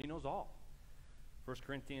 He knows all. 1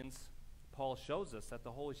 Corinthians, Paul shows us that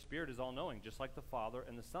the Holy Spirit is all-knowing, just like the Father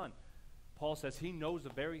and the Son. Paul says he knows the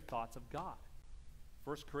very thoughts of God.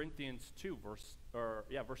 1 Corinthians 2,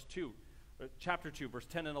 chapter 2, verse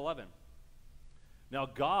 10 and 11. Now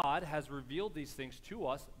God has revealed these things to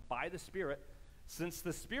us by the Spirit, since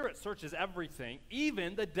the Spirit searches everything,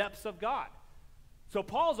 even the depths of God. So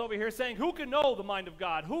Paul's over here saying, who can know the mind of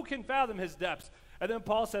God? Who can fathom his depths? And then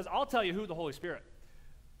Paul says, I'll tell you who, the Holy Spirit,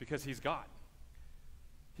 because he's God.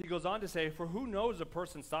 He goes on to say, for who knows a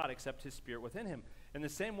person's thought except his spirit within him? In the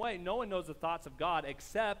same way, no one knows the thoughts of God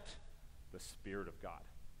except the Spirit of God.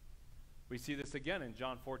 We see this again in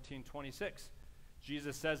John 14:26.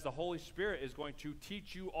 Jesus says the Holy Spirit is going to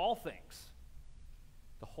teach you all things.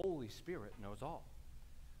 The Holy Spirit knows all.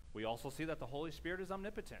 We also see that the Holy Spirit is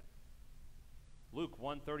omnipotent. Luke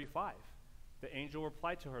 1:35. The angel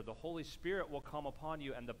replied to her, the Holy Spirit will come upon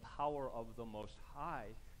you, and the power of the Most High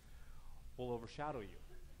will overshadow you.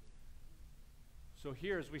 So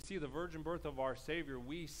here, as we see the virgin birth of our Savior,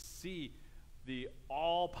 we see the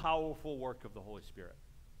all-powerful work of the Holy Spirit.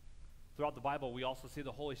 Throughout the Bible, we also see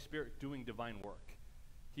the Holy Spirit doing divine work.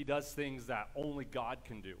 He does things that only God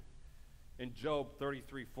can do. In Job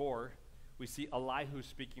 33:4, we see Elihu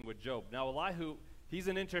speaking with Job. Now, Elihu, he's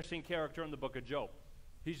an interesting character in the book of Job.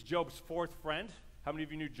 He's Job's fourth friend. How many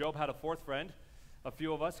of you knew Job had a fourth friend? A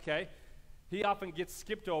few of us, okay? He often gets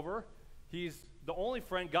skipped over. He's the only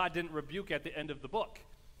friend God didn't rebuke at the end of the book.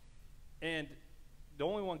 And the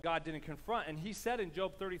only one God didn't confront. And he said in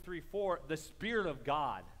Job 33:4, the Spirit of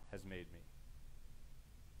God has made me.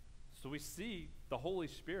 So we see the Holy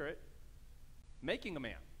Spirit making a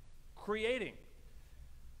man, creating.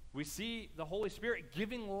 We see the Holy Spirit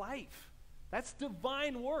giving life. That's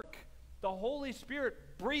divine work. The Holy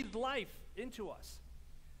Spirit breathed life into us.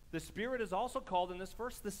 The Spirit is also called in this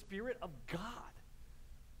verse the Spirit of God.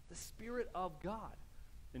 The Spirit of God.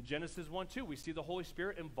 In Genesis 1:2, we see the Holy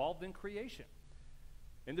Spirit involved in creation.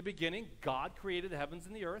 In the beginning, God created the heavens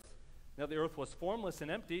and the earth. Now the earth was formless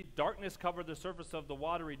and empty. Darkness covered the surface of the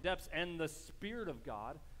watery depths, and the Spirit of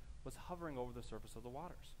God was hovering over the surface of the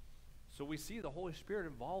waters. So we see the Holy Spirit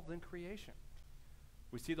involved in creation.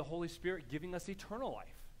 We see the Holy Spirit giving us eternal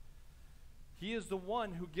life. He is the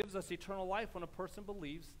one who gives us eternal life when a person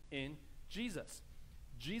believes in Jesus.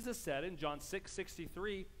 Jesus said in John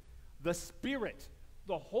 6:63, the Spirit,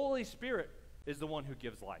 the Holy Spirit, is the one who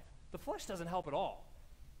gives life. The flesh doesn't help at all.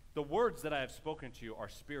 The words that I have spoken to you are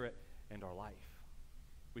spirit and are life.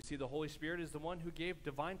 We see the Holy Spirit is the one who gave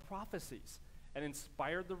divine prophecies and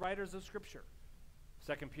inspired the writers of Scripture.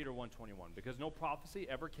 2 Peter 1:21, because no prophecy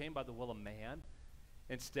ever came by the will of man.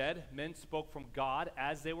 Instead, men spoke from God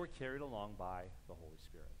as they were carried along by the Holy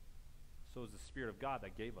Spirit. So is the Spirit of God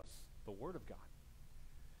that gave us the Word of God.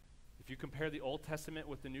 If you compare the Old Testament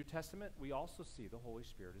with the New Testament, we also see the Holy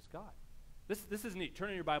Spirit as God. This is neat. Turn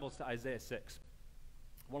in your Bibles to Isaiah 6.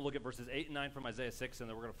 I want to look at verses 8 and 9 from Isaiah 6, and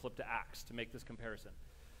then we're going to flip to Acts to make this comparison.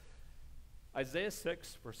 Isaiah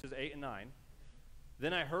 6, verses 8 and 9.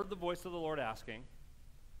 Then I heard the voice of the Lord asking,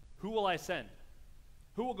 who will I send?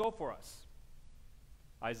 Who will go for us?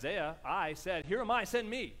 Isaiah, I said, here am I, send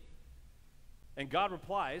me. And God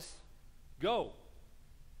replies, go.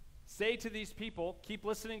 Say to these people, keep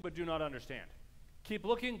listening but do not understand. Keep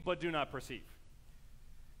looking but do not perceive.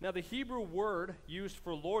 Now the Hebrew word used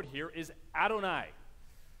for Lord here is Adonai.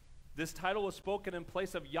 This title was spoken in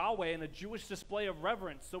place of Yahweh in a Jewish display of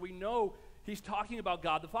reverence, so we know he's talking about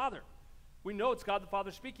God the Father. We know it's God the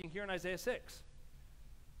Father speaking here in Isaiah 6.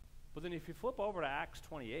 But then if you flip over to Acts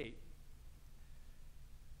 28,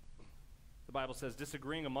 the Bible says,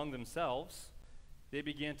 disagreeing among themselves, they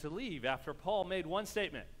began to leave after Paul made one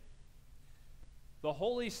statement. The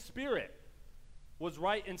Holy Spirit was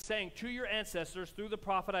right in saying to your ancestors through the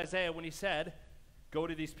prophet Isaiah when he said, go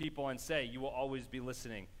to these people and say, you will always be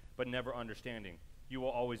listening, but never understanding. You will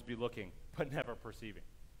always be looking, but never perceiving.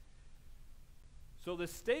 So the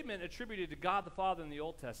statement attributed to God the Father in the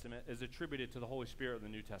Old Testament is attributed to the Holy Spirit in the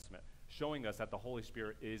New Testament, showing us that the Holy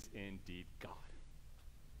Spirit is indeed God.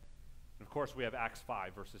 And of course, we have Acts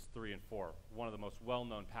 5, verses 3 and 4, one of the most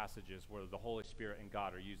well-known passages where the Holy Spirit and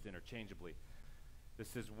God are used interchangeably.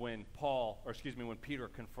 This is when when Peter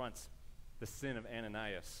confronts the sin of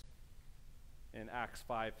Ananias. In Acts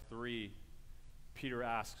 5:3, Peter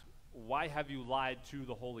asks, why have you lied to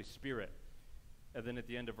the Holy Spirit? And then at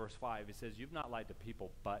the end of verse 5, he says, you've not lied to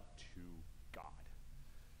people, but to God.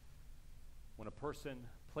 When a person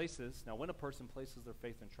places their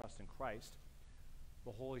faith and trust in Christ,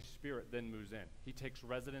 the Holy Spirit then moves in. He takes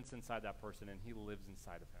residence inside that person, and he lives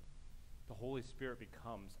inside of him. The Holy Spirit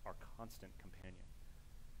becomes our constant companion.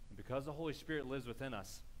 And because the Holy Spirit lives within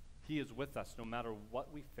us, he is with us no matter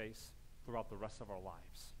what we face throughout the rest of our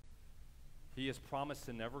lives. He has promised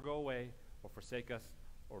to never go away or forsake us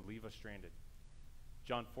or leave us stranded.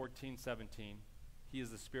 John 14:17, he is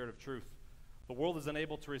the Spirit of truth. The world is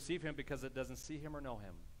unable to receive him because it doesn't see him or know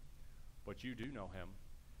him. But you do know him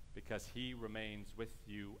because he remains with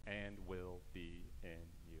you and will be in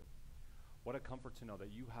you. What a comfort to know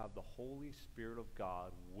that you have the Holy Spirit of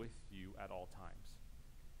God with you at all times.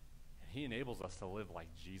 And he enables us to live like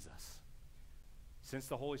Jesus. Since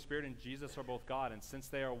the Holy Spirit and Jesus are both God, and since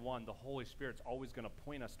they are one, the Holy Spirit's always going to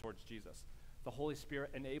point us towards Jesus. The Holy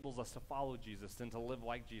Spirit enables us to follow Jesus and to live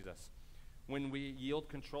like Jesus. When we yield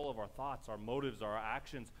control of our thoughts, our motives, our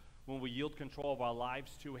actions, when we yield control of our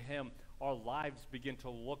lives to him, our lives begin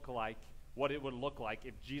to look like what it would look like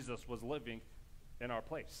if Jesus was living in our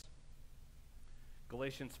place.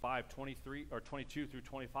 Galatians 5:22 through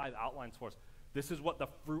 25 outlines for us. This is what the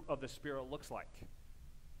fruit of the Spirit looks like.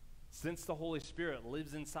 Since the Holy Spirit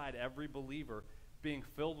lives inside every believer, being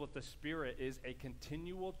filled with the Spirit is a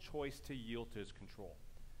continual choice to yield to his control.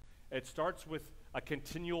 It starts with a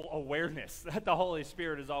continual awareness that the Holy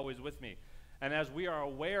Spirit is always with me. And as we are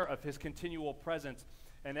aware of his continual presence,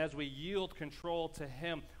 and as we yield control to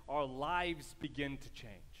him, our lives begin to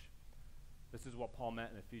change. This is what Paul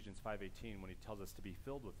meant in Ephesians 5:18 when he tells us to be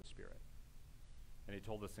filled with the Spirit. And he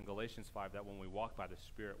told us in Galatians 5 that when we walk by the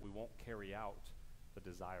Spirit, we won't carry out the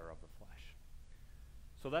desire of the flesh.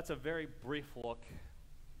 So that's a very brief look.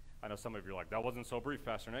 I know some of you are like, that wasn't so brief,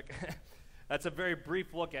 Pastor Nick. That's a very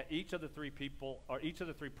brief look at each of the three people, or each of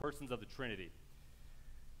the three persons of the Trinity.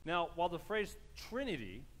 Now, while the phrase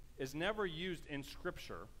Trinity is never used in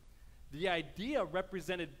Scripture, the idea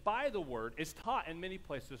represented by the word is taught in many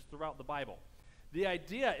places throughout the Bible. The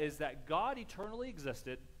idea is that God eternally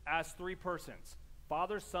existed as three persons,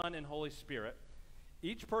 Father, Son, and Holy Spirit.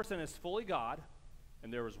 Each person is fully God,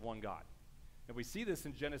 and there is one God. And we see this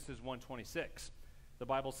in Genesis 1:26. The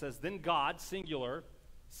Bible says, then God, singular,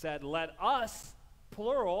 said, let us,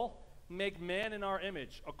 plural, make man in our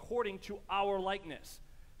image, according to our likeness.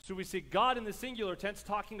 So we see God in the singular tense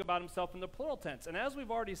talking about himself in the plural tense. And as we've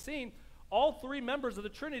already seen, all three members of the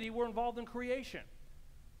Trinity were involved in creation.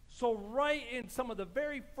 So right in some of the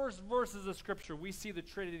very first verses of Scripture, we see the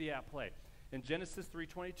Trinity at play. In Genesis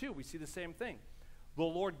 3:22, we see the same thing. The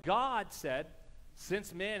Lord God said,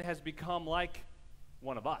 since man has become like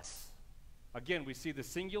one of us. Again, we see the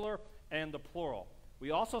singular and the plural.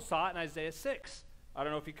 We also saw it in Isaiah 6. I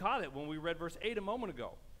don't know if you caught it when we read verse 8 a moment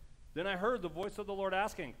ago. Then I heard the voice of the Lord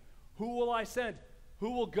asking, who will I send?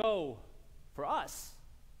 Who will go for us?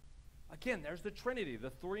 Again, there's the Trinity, the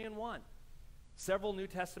three in one. Several New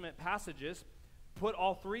Testament passages put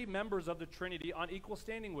all three members of the Trinity on equal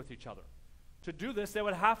standing with each other. To do this, they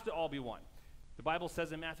would have to all be one. The Bible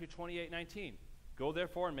says in Matthew 28:19, go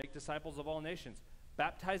therefore and make disciples of all nations,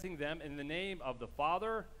 baptizing them in the name of the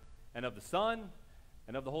Father and of the Son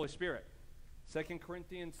and of the Holy Spirit. 2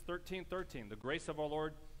 Corinthians 13:13, the grace of our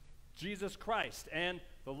Lord Jesus Christ and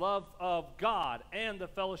the love of God and the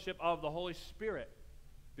fellowship of the Holy Spirit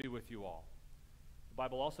be with you all. The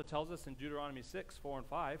Bible also tells us in Deuteronomy 6:4 and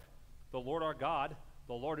 5, the Lord our God,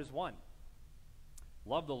 the Lord is one.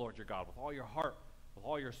 Love the Lord your God with all your heart, with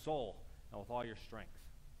all your soul, and with all your strength.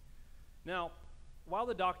 Now, while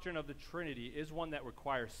the doctrine of the Trinity is one that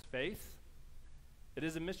requires faith, it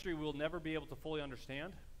is a mystery we will never be able to fully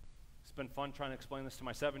understand. It's been fun trying to explain this to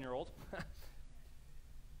my 7-year-old.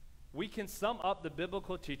 We can sum up the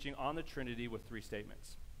biblical teaching on the Trinity with three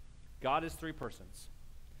statements. God is three persons.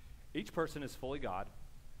 Each person is fully God,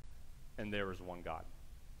 and there is one God.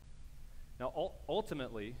 Now,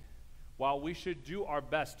 ultimately, while we should do our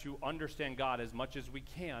best to understand God as much as we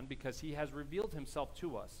can because he has revealed himself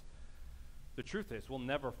to us, the truth is we'll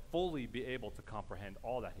never fully be able to comprehend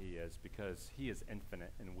all that he is because he is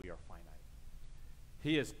infinite and we are finite.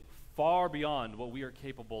 He is far beyond what we are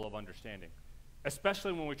capable of understanding,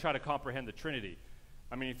 especially when we try to comprehend the Trinity.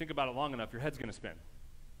 I mean, you think about it long enough, your head's going to spin.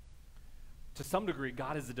 To some degree,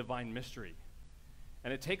 God is a divine mystery,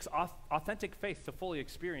 and it takes authentic faith to fully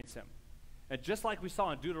experience him. And just like we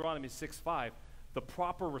saw in Deuteronomy 6:5, the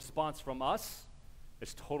proper response from us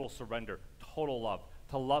is total surrender, total love,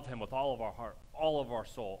 to love him with all of our heart, all of our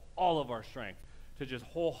soul, all of our strength, to just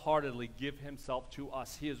wholeheartedly give himself to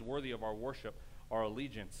us. He is worthy of our worship, our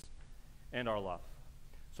allegiance, and our love.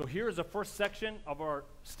 So here is the first section of our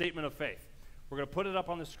statement of faith. We're going to put it up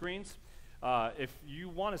on the screens. If you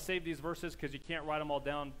want to save these verses because you can't write them all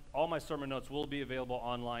down, all my sermon notes will be available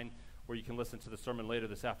online where you can listen to the sermon later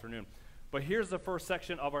this afternoon. But here's the first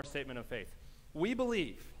section of our statement of faith. We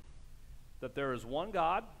believe that there is one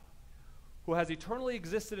God who has eternally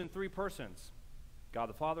existed in three persons: God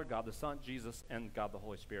the Father, God the Son, Jesus, and God the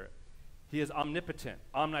Holy Spirit. He is omnipotent,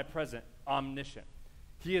 omnipresent, omniscient.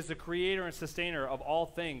 He is the creator and sustainer of all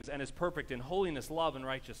things and is perfect in holiness, love, and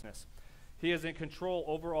righteousness. He is in control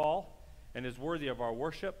over all and is worthy of our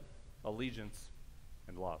worship, allegiance,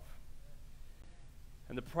 and love.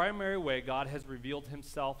 And the primary way God has revealed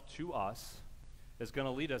himself to us is going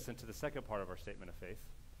to lead us into the second part of our statement of faith,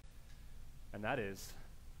 and that is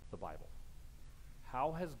the Bible.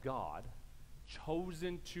 How has God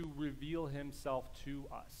chosen to reveal himself to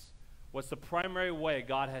us? What's the primary way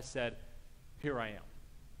God has said, here I am?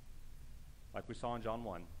 Like we saw in John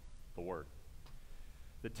 1, the Word.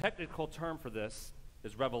 The technical term for this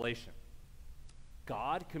is revelation.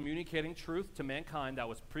 God communicating truth to mankind that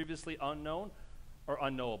was previously unknown or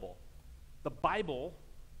unknowable. The Bible,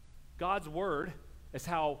 God's Word, is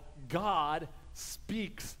how God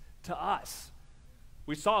speaks to us.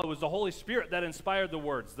 We saw it was the Holy Spirit that inspired the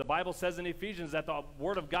words. The Bible says in Ephesians that the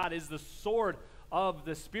Word of God is the sword of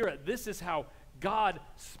the Spirit. This is how God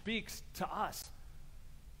speaks to us.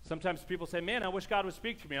 Sometimes people say, man, I wish God would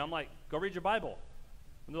speak to me. I'm like, go read your Bible.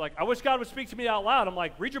 And they're like, I wish God would speak to me out loud. I'm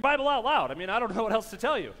like, read your Bible out loud. I mean, I don't know what else to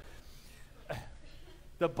tell you.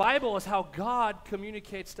 The Bible is how God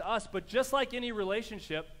communicates to us, but just like any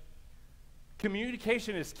relationship,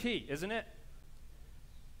 communication is key, isn't it?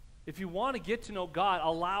 If you want to get to know God,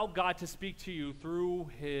 allow God to speak to you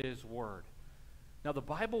through his Word. Now, the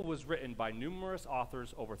Bible was written by numerous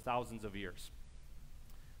authors over thousands of years.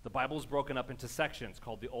 The Bible is broken up into sections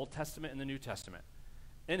called the Old Testament and the New Testament.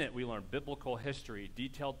 In it, we learn biblical history,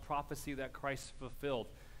 detailed prophecy that Christ fulfilled,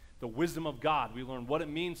 the wisdom of God. We learn what it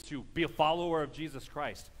means to be a follower of Jesus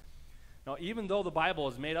Christ. Now, even though the Bible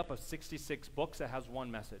is made up of 66 books, it has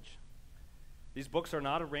one message. These books are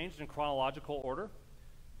not arranged in chronological order.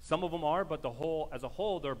 Some of them are, but as a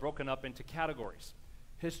whole, they're broken up into categories: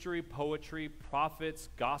 history, poetry, prophets,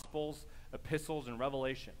 gospels, epistles, and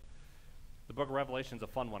Revelation. The book of Revelation is a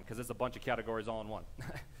fun one because it's a bunch of categories all in one.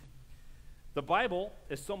 The Bible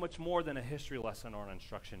is so much more than a history lesson or an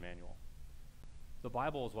instruction manual. The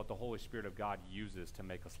Bible is what the Holy Spirit of God uses to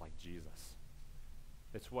make us like Jesus.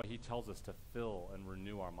 It's what he tells us to fill and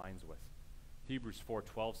renew our minds with. Hebrews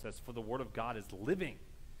 4:12 says, for the Word of God is living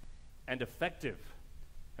and effective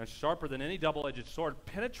and sharper than any double-edged sword,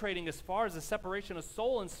 penetrating as far as the separation of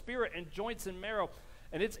soul and spirit and joints and marrow,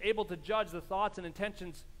 and it's able to judge the thoughts and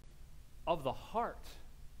intentions of the heart.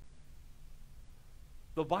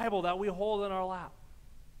 The Bible that we hold in our lap.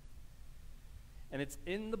 And it's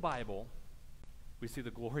in the Bible we see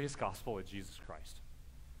the glorious gospel of Jesus Christ.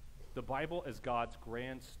 The Bible is God's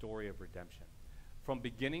grand story of redemption. From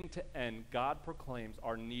beginning to end, God proclaims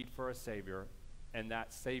our need for a Savior, and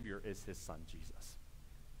that Savior is his Son, Jesus.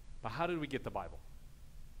 But how did we get the Bible?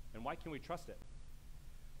 And why can we trust it?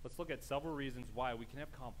 Let's look at several reasons why we can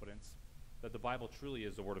have confidence that the Bible truly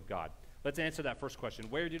is the Word of God. Let's answer that first question.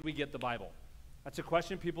 Where did we get the Bible? That's a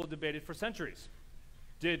question people have debated for centuries.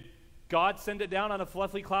 Did God send it down on a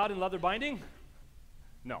fluffy cloud in leather binding?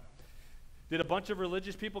 No. Did a bunch of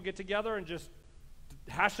religious people get together and just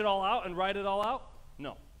hash it all out and write it all out?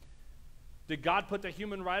 No. Did God put the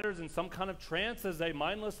human writers in some kind of trance as they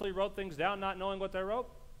mindlessly wrote things down, not knowing what they wrote?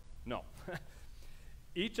 No.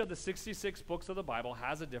 Each of the 66 books of the Bible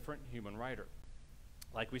has a different human writer.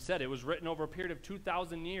 Like we said, it was written over a period of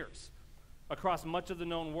 2,000 years across much of the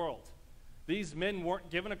known world. These men weren't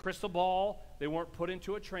given a crystal ball. They weren't put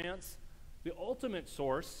into a trance. The ultimate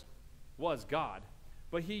source was God,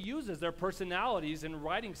 but he uses their personalities and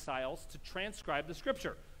writing styles to transcribe the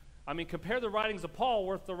Scripture. I mean, compare the writings of Paul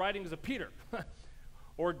with the writings of Peter.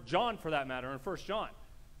 or John for that matter in 1 John.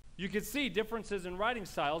 You can see differences in writing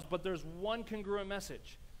styles, but there's one congruent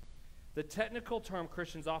message. The technical term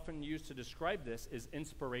Christians often use to describe this is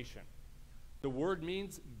inspiration. The word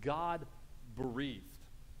means God breathed.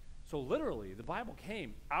 So literally, the Bible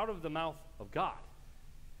came out of the mouth of God.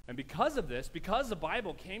 And because of this, because the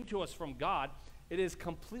Bible came to us from God, it is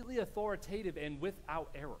completely authoritative and without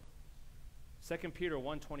error. 2 Peter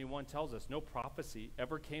 1:21 tells us, no prophecy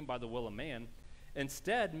ever came by the will of man.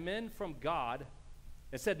 Instead, men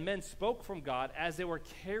spoke from God as they were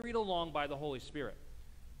carried along by the Holy Spirit.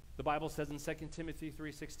 The Bible says in 2 Timothy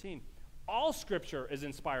 3:16, all Scripture is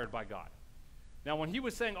inspired by God. Now, when he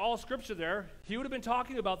was saying all Scripture there, he would have been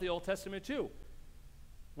talking about the Old Testament too,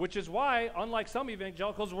 which is why, unlike some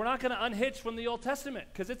evangelicals, we're not going to unhitch from the Old Testament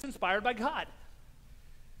because it's inspired by God.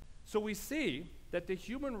 So we see that the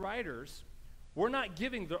human writers were not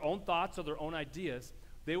giving their own thoughts or their own ideas.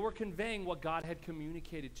 They were conveying what God had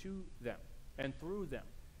communicated to them and through them.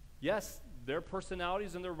 Yes, their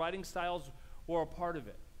personalities and their writing styles were a part of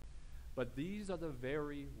it. But these are the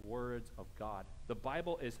very words of God. The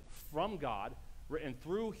Bible is from God, written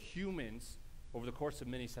through humans over the course of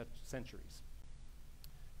many centuries.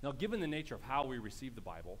 Now, given the nature of how we receive the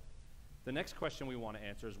Bible, the next question we want to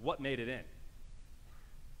answer is what made it in?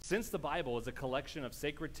 Since the Bible is a collection of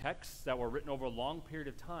sacred texts that were written over a long period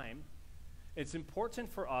of time, it's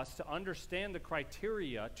important for us to understand the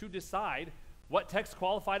criteria to decide what text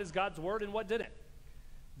qualified as God's word and what didn't.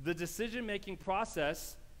 The decision-making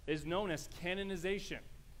process is known as canonization.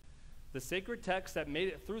 The sacred texts that made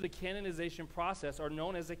it through the canonization process are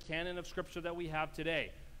known as the canon of Scripture that we have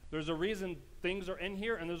today. There's a reason things are in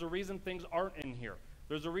here, and there's a reason things aren't in here.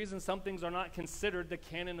 There's a reason some things are not considered the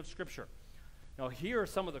canon of Scripture. Now, here are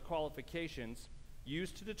some of the qualifications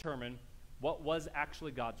used to determine what was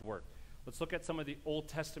actually God's word. Let's look at some of the Old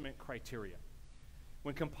Testament criteria.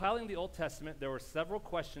 When compiling the Old Testament, there were several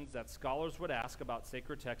questions that scholars would ask about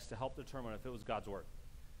sacred texts to help determine if it was God's word.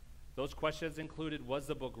 Those questions included, was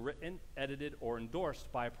the book written, edited, or endorsed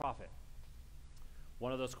by a prophet?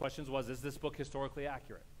 One of those questions was, is this book historically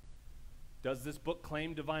accurate? Does this book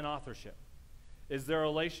claim divine authorship? Is there a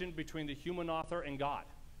relation between the human author and God?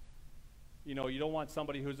 You know, you don't want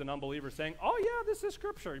somebody who's an unbeliever saying, oh yeah, this is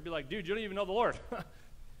Scripture. You'd be like, dude, you don't even know the Lord.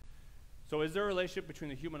 So is there a relationship between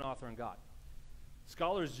the human author and God?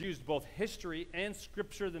 Scholars used both history and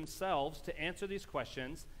Scripture themselves to answer these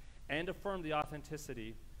questions and affirm the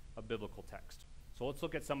authenticity of biblical text. So let's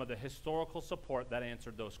look at some of the historical support that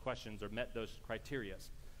answered those questions or met those criteria.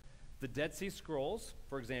 The Dead Sea Scrolls,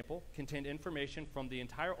 for example, contained information from the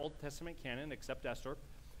entire Old Testament canon, except Esther,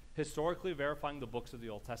 historically verifying the books of the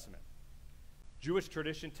Old Testament. Jewish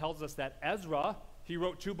tradition tells us that Ezra, he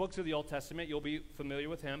wrote 2 books of the Old Testament. You'll be familiar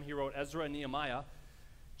with him. He wrote Ezra and Nehemiah.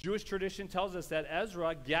 Jewish tradition tells us that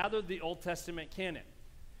Ezra gathered the Old Testament canon.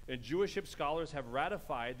 And Jewish scholars have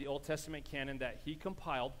ratified the Old Testament canon that he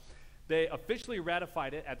compiled. They officially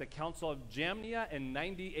ratified it at the Council of Jamnia in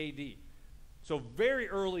 90 A.D. So very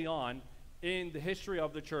early on in the history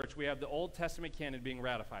of the church, we have the Old Testament canon being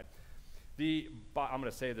ratified. I'm going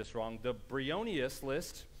to say this wrong. The Brioneus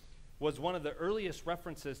list was one of the earliest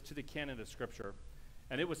references to the canon of Scripture,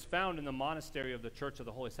 and it was found in the monastery of the Church of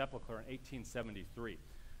the Holy Sepulchre in 1873.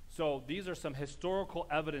 So these are some historical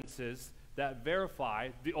evidences that verify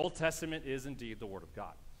the Old Testament is indeed the Word of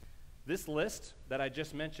God. This list that I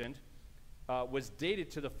just mentioned was dated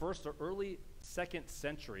to the 1st or early 2nd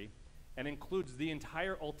century and includes the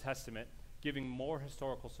entire Old Testament, giving more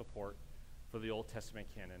historical support for the Old Testament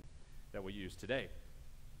canon that we use today.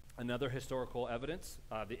 Another historical evidence,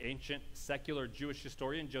 the ancient secular Jewish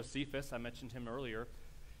historian Josephus, I mentioned him earlier,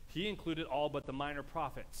 he included all but the minor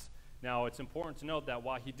prophets. Now, it's important to note that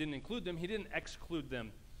while he didn't include them, he didn't exclude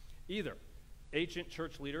them either. Ancient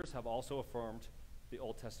church leaders have also affirmed the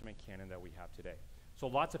Old Testament canon that we have today. So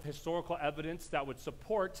lots of historical evidence that would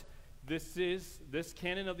support this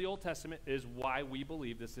canon of the Old Testament is why we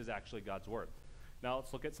believe this is actually God's word. Now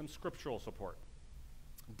let's look at some scriptural support.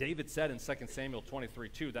 David said in 2 Samuel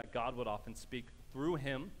 23:2 that God would often speak through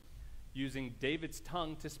him, using David's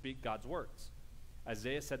tongue to speak God's words.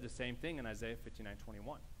 Isaiah said the same thing in Isaiah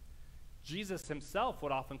 59:21. Jesus himself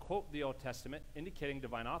would often quote the Old Testament, indicating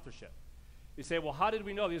divine authorship. You say, well, how did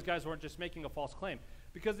we know these guys weren't just making a false claim?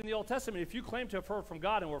 Because in the Old Testament, if you claim to have heard from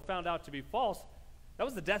God and were found out to be false, that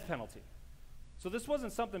was the death penalty. So this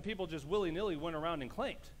wasn't something people just willy-nilly went around and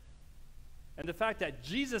claimed. And the fact that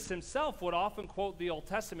Jesus himself would often quote the Old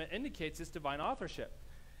Testament indicates his divine authorship.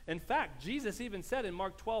 In fact, Jesus even said in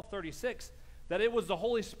Mark 12:36 that it was the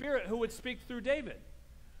Holy Spirit who would speak through David.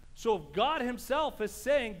 So if God himself is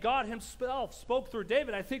saying God himself spoke through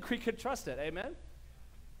David, I think we could trust it. Amen?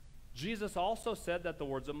 Jesus also said that the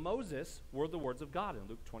words of Moses were the words of God in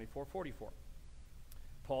Luke 24:44.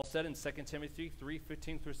 Paul said in 2 Timothy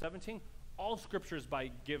 3:15 through 17, all scripture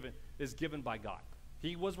is given by God.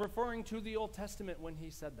 He was referring to the Old Testament when he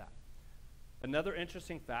said that. Another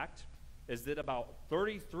interesting fact is that about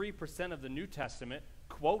 33% of the New Testament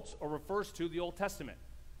quotes or refers to the Old Testament.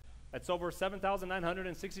 That's over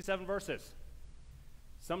 7,967 verses.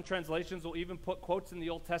 Some translations will even put quotes in the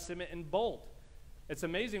Old Testament in bold. It's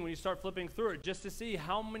amazing when you start flipping through it just to see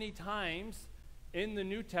how many times in the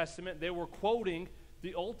New Testament they were quoting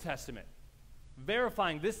the Old Testament,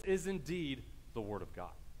 verifying this is indeed the Word of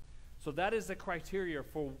God. So that is the criteria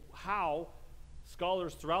for how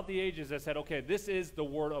scholars throughout the ages have said, okay, this is the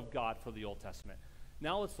Word of God for the Old Testament.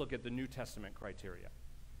 Now let's look at the New Testament criteria.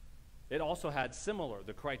 It also had similar.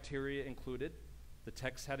 The criteria included the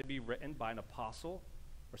text had to be written by an apostle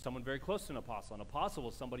or someone very close to an apostle. An apostle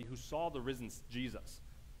was somebody who saw the risen Jesus.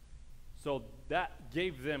 So that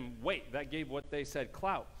gave them weight. That gave what they said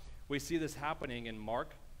clout. We see this happening in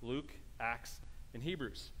Mark, Luke, Acts, and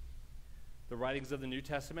Hebrews. The writings of the New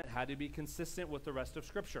Testament had to be consistent with the rest of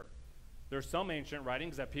Scripture. There are some ancient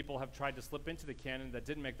writings that people have tried to slip into the canon that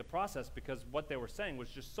didn't make the process because what they were saying was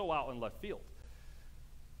just so out in left field.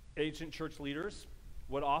 Ancient church leaders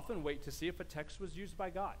would often wait to see if a text was used by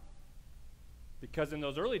God. Because in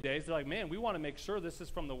those early days, they're like, man, we want to make sure this is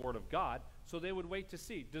from the Word of God. So they would wait to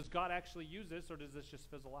see, does God actually use this or does this just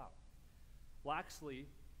fizzle out? Lastly,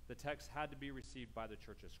 the text had to be received by the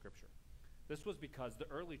church as Scripture. This was because the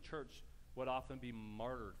early church would often be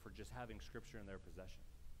martyred for just having Scripture in their possession.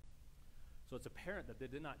 So it's apparent that they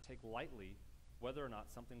did not take lightly whether or not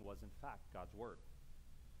something was in fact God's Word.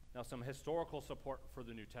 Now, some historical support for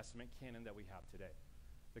the New Testament canon that we have today.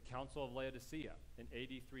 The Council of Laodicea in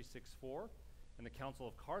AD 364 and the Council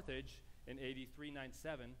of Carthage in AD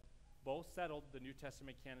 397 both settled the New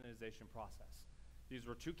Testament canonization process. These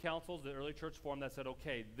were two councils the early church formed that said,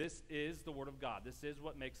 okay, this is the Word of God. This is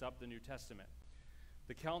what makes up the New Testament.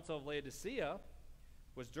 The Council of Laodicea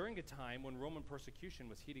was during a time when Roman persecution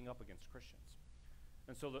was heating up against Christians.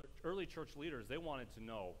 And so the early church leaders, they wanted to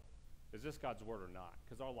know, is this God's Word or not?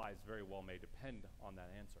 Because our lives very well may depend on that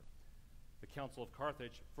answer. The Council of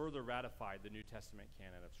Carthage further ratified the New Testament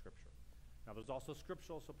canon of Scripture. Now, there's also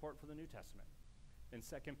scriptural support for the New Testament. In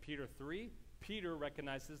 2 Peter 3, Peter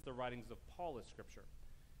recognizes the writings of Paul as Scripture.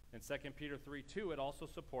 In 2 Peter 3:2, it also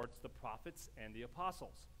supports the prophets and the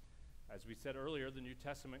apostles. As we said earlier, the New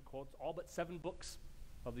Testament quotes all but 7 books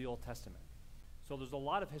of the Old Testament. So there's a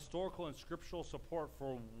lot of historical and scriptural support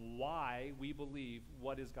for why we believe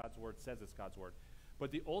what is God's Word says it's God's Word.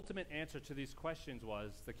 But the ultimate answer to these questions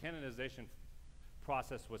was the canonization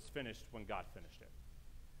process was finished when God finished it.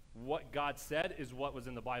 What God said is what was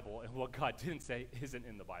in the Bible, and what God didn't say isn't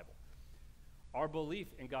in the Bible. Our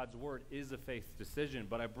belief in God's Word is a faith decision,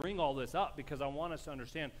 but I bring all this up because I want us to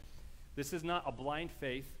understand this is not a blind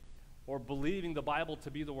faith, or believing the Bible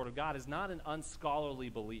to be the Word of God is not an unscholarly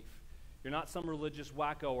belief. You're not some religious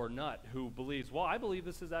wacko or nut who believes, well, I believe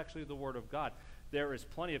this is actually the Word of God. There is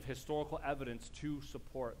plenty of historical evidence to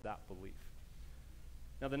support that belief.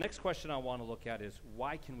 Now, the next question I want to look at is,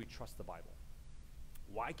 why can we trust the Bible?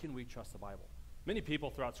 Why can we trust the Bible? Many people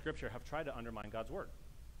throughout Scripture have tried to undermine God's Word.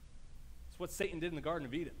 It's what Satan did in the Garden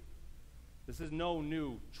of Eden. This is no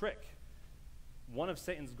new trick. One of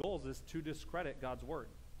Satan's goals is to discredit God's Word.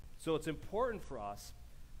 So it's important for us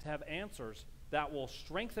to have answers that will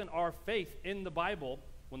strengthen our faith in the Bible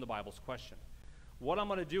when the Bible's questioned. What I'm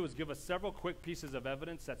going to do is give us several quick pieces of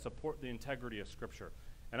evidence that support the integrity of Scripture.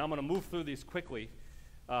 And I'm going to move through these quickly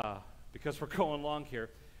because we're going long here.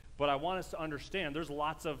 But I want us to understand there's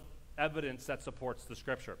lots of evidence that supports the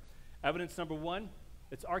Scripture. Evidence number 1,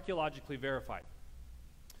 it's archaeologically verified.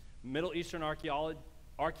 Middle Eastern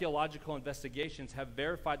archaeological investigations have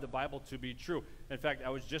verified the Bible to be true. In fact,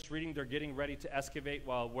 I was just reading they're getting ready to excavate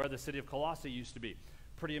where the city of Colossae used to be.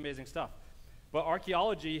 Pretty amazing stuff. But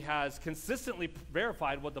archaeology has consistently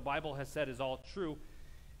verified what the Bible has said is all true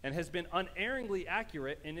and has been unerringly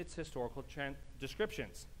accurate in its historical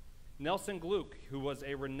descriptions. Nelson Gluck, who was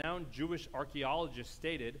a renowned Jewish archaeologist,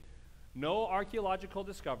 stated, "No archaeological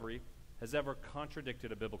discovery has ever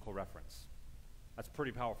contradicted a biblical reference." That's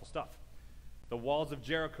pretty powerful stuff. The walls of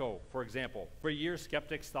Jericho, for example. For years,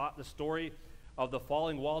 skeptics thought the story of the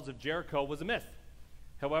falling walls of Jericho was a myth.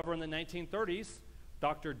 However, in the 1930s,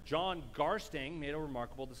 Dr. John Garstang made a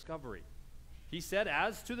remarkable discovery. He said,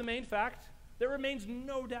 as to the main fact, there remains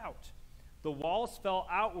no doubt. The walls fell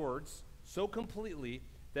outwards so completely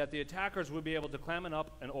that the attackers would be able to climb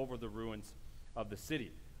up and over the ruins of the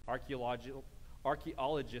city.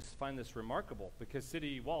 Archaeologists find this remarkable because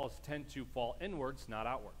city walls tend to fall inwards, not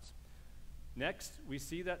outwards. Next, we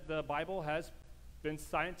see that the Bible has been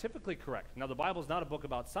scientifically correct. Now, the Bible is not a book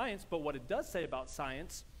about science, but what it does say about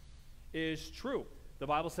science is true. The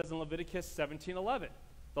Bible says in Leviticus 17:11,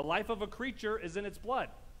 the life of a creature is in its blood.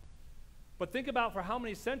 But think about for how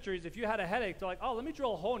many centuries, if you had a headache, they're like, oh, let me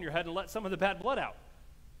drill a hole in your head and let some of the bad blood out.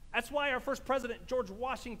 That's why our first president, George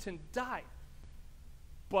Washington, died.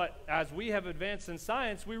 But as we have advanced in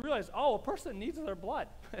science, we realize, oh, a person needs their blood.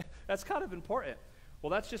 That's kind of important. Well,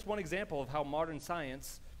 that's just one example of how modern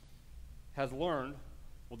science has learned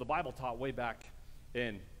what the Bible taught way back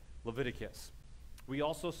in Leviticus. We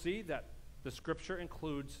also see that the scripture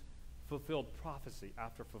includes fulfilled prophecy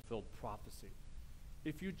after fulfilled prophecy.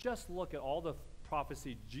 If you just look at all the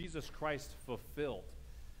prophecy Jesus Christ fulfilled,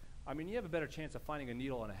 I mean, you have a better chance of finding a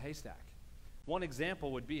needle in a haystack. One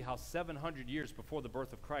example would be how 700 years before the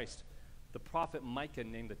birth of Christ, the prophet Micah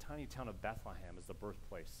named the tiny town of Bethlehem as the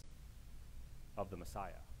birthplace of the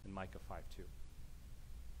Messiah in Micah 5:2.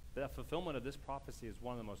 The fulfillment of this prophecy is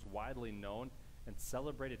one of the most widely known and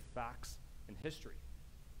celebrated facts in history.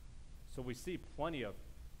 So we see plenty of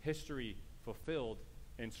history fulfilled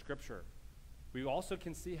in Scripture. We also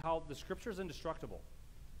can see how the Scripture is indestructible.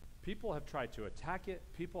 People have tried to attack it.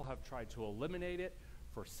 People have tried to eliminate it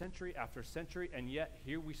for century after century, and yet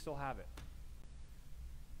here we still have it.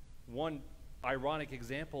 One ironic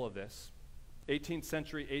example of this, 18th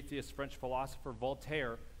century atheist French philosopher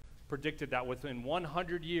Voltaire predicted that within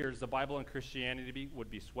 100 years, the Bible and Christianity would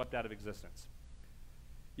be swept out of existence.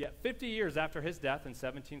 Yet 50 years after his death in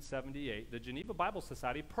 1778, the Geneva Bible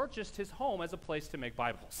Society purchased his home as a place to make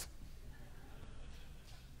Bibles.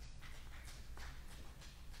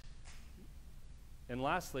 And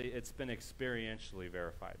lastly, it's been experientially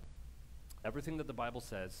verified. Everything that the Bible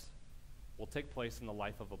says will take place in the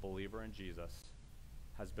life of a believer in Jesus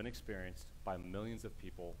has been experienced by millions of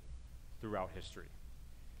people throughout history.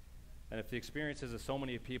 And if the experiences of so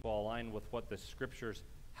many people align with what the scriptures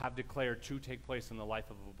have declared to take place in the life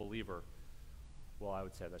of a believer, well, I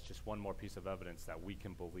would say that's just one more piece of evidence that we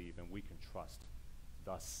can believe and we can trust.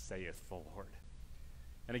 Thus saith the Lord.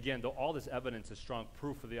 And again, though all this evidence is strong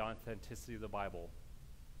proof of the authenticity of the Bible,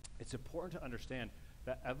 it's important to understand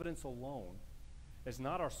that evidence alone is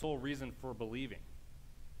not our sole reason for believing.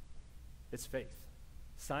 It's faith.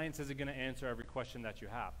 Science isn't going to answer every question that you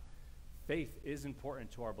have. Faith is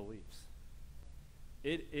important to our beliefs.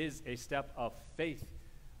 It is a step of faith,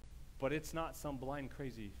 but it's not some blind,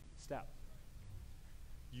 crazy step.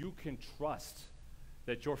 You can trust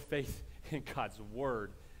that your faith in God's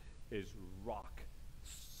word is rock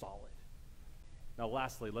solid. Now,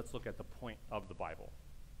 lastly, let's look at the point of the Bible.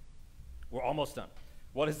 We're almost done.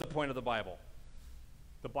 What is the point of the Bible?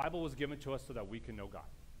 The Bible was given to us so that we can know God.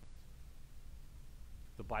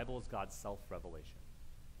 The Bible is God's self-revelation.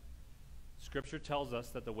 Scripture tells us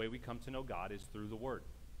that the way we come to know God is through the Word,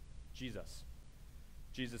 Jesus.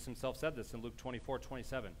 Jesus himself said this in Luke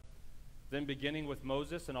 24:27. Then beginning with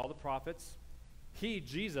Moses and all the prophets, he,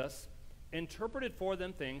 Jesus, interpreted for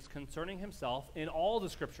them things concerning himself in all the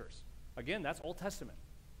Scriptures. Again, that's Old Testament.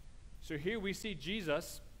 So here we see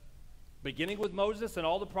Jesus, beginning with Moses and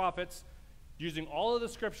all the prophets, using all of the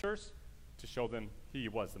Scriptures to show them he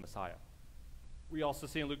was the Messiah. We also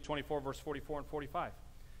see in Luke 24, verse 44 and 45.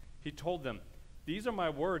 He told them, "These are my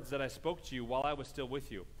words that I spoke to you while I was still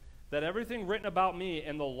with you, that everything written about me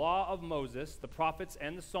in the law of Moses, the prophets,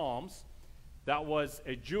 and the Psalms," that was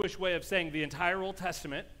a Jewish way of saying the entire Old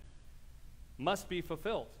Testament, "must be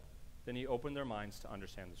fulfilled." Then he opened their minds to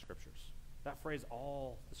understand the Scriptures. That phrase,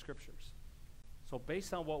 all the Scriptures. So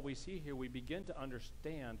based on what we see here, we begin to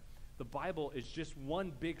understand the Bible is just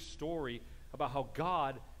one big story about how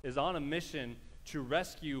God is on a mission to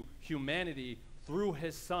rescue humanity through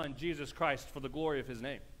his Son, Jesus Christ, for the glory of his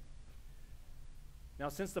name. Now,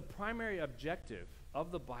 since the primary objective of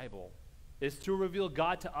the Bible is to reveal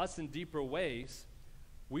God to us in deeper ways,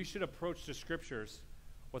 we should approach the Scriptures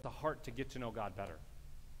with a heart to get to know God better.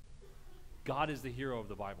 God is the hero of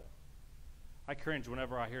the Bible. I cringe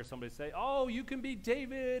whenever I hear somebody say, "Oh, you can be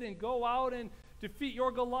David and go out and defeat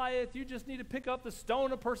your Goliath. You just need to pick up the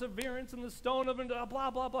stone of perseverance and the stone of blah,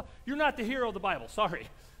 blah, blah." You're not the hero of the Bible. Sorry.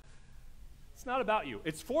 It's not about you.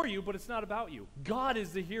 It's for you, but it's not about you. God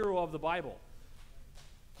is the hero of the Bible.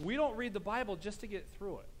 We don't read the Bible just to get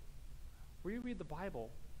through it. We read the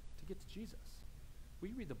Bible to get to Jesus.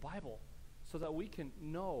 We read the Bible so that we can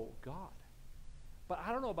know God. But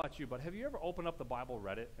I don't know about you, but have you ever opened up the Bible,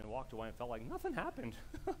 read it, and walked away and felt like nothing happened?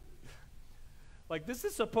 Like, this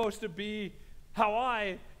is supposed to be how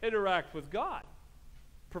I interact with God.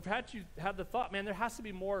 Perhaps you had the thought, man, there has to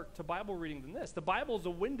be more to Bible reading than this. The Bible is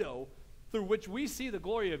a window through which we see the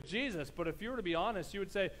glory of Jesus, but if you were to be honest, you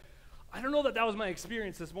would say, I don't know that that was my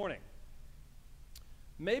experience this morning.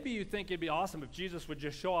 Maybe you think it'd be awesome if Jesus would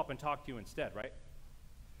just show up and talk to you instead, right?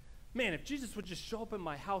 Man, if Jesus would just show up in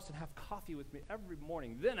my house and have coffee with me every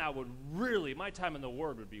morning, then I would really, my time in the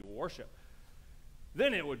Word would be worship.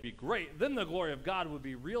 Then it would be great. Then the glory of God would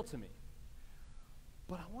be real to me.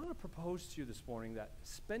 But I want to propose to you this morning that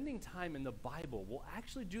spending time in the Bible will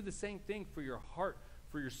actually do the same thing for your heart,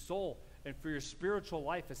 for your soul, and for your spiritual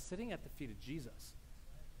life as sitting at the feet of Jesus.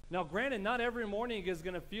 Now, granted, not every morning is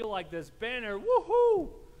going to feel like this banner, woohoo!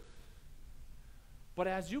 But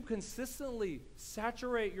as you consistently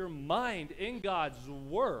saturate your mind in God's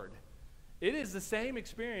Word, it is the same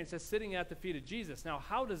experience as sitting at the feet of Jesus. Now,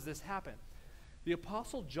 how does this happen? The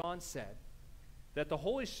Apostle John said that the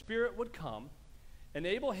Holy Spirit would come,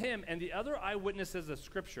 enable him and the other eyewitnesses of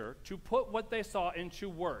Scripture to put what they saw into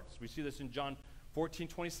words. We see this in John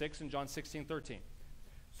 14:26 and John 16:13.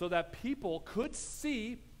 So that people could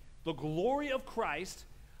see the glory of Christ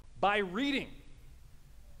by reading,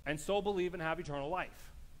 and so believe and have eternal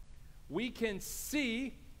life. We can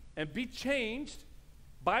see and be changed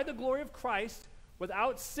by the glory of Christ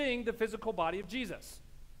without seeing the physical body of Jesus.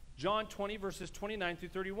 John 20, verses 29 through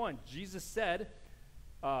 31. Jesus said,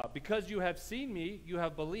 because you have seen me, you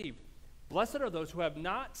have believed. Blessed are those who have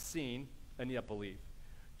not seen and yet believe.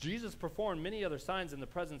 Jesus performed many other signs in the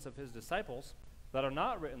presence of his disciples that are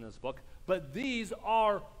not written in this book, but these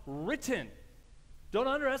are written. Don't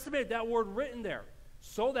underestimate that word written there,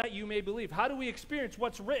 so that you may believe. How do we experience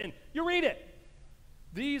what's written? You read it.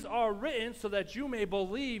 These are written so that you may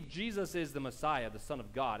believe Jesus is the Messiah, the Son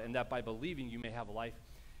of God, and that by believing you may have life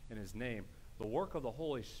in his name. The work of the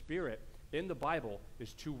Holy Spirit in the Bible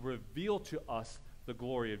is to reveal to us the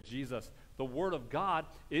glory of Jesus. The Word of God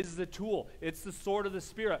is the tool. It's the sword of the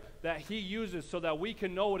Spirit that he uses so that we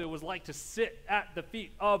can know what it was like to sit at the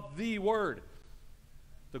feet of the Word.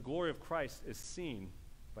 The glory of Christ is seen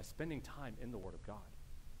by spending time in the Word of God.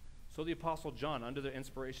 So the Apostle John, under the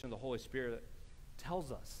inspiration of the Holy Spirit,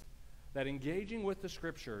 tells us that engaging with the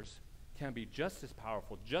Scriptures can be just as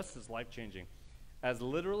powerful, just as life-changing, as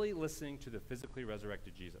literally listening to the physically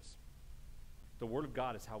resurrected Jesus. The Word of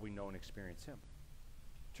God is how we know and experience him.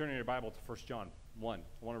 Turn in your Bible to 1 John 1.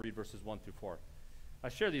 I want to read verses 1 through 4. I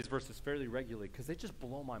share these verses fairly regularly because they just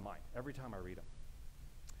blow my mind every time I read them.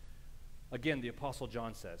 Again, the Apostle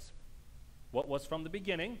John says, what was from the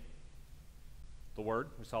beginning, the Word,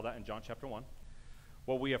 we saw that in John chapter 1,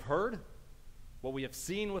 what we have heard, what we have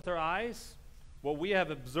seen with our eyes, what we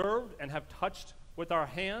have observed and have touched with our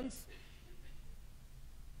hands.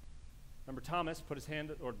 Remember Thomas put his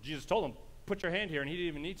hand, or Jesus told him, put your hand here, and he didn't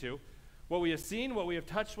even need to. What we have seen, what we have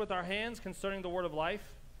touched with our hands concerning the word of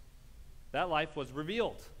life, that life was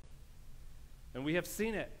revealed. And we have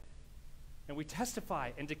seen it. And we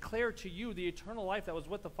testify and declare to you the eternal life that was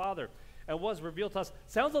with the Father and was revealed to us.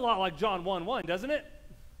 Sounds a lot like John 1:1, doesn't it?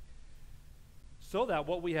 So that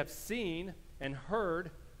what we have seen and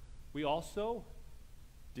heard, we also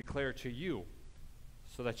declare to you,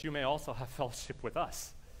 so that you may also have fellowship with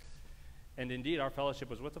us. And indeed, our fellowship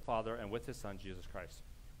was with the Father and with his Son, Jesus Christ.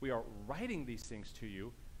 We are writing these things to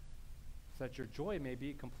you so that your joy may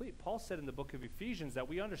be complete. Paul said in the book of Ephesians that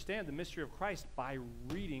we understand the mystery of Christ by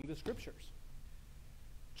reading the Scriptures.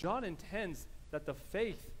 John intends that the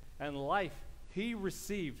faith and life he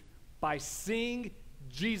received by seeing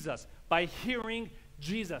Jesus, by hearing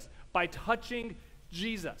Jesus, by touching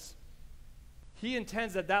Jesus, he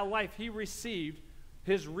intends that that life he received,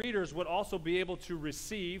 his readers would also be able to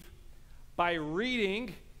receive by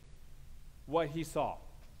reading what he saw.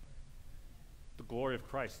 The glory of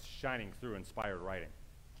Christ shining through inspired writing.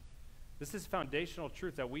 This is foundational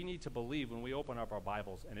truth that we need to believe when we open up our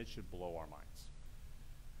Bibles, and it should blow our minds.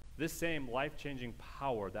 This same life-changing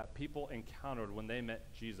power that people encountered when they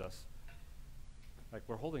met Jesus, like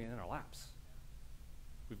we're holding it in our laps.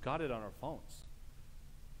 We've got it on our phones.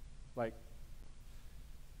 Like,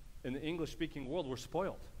 in the English-speaking world, we're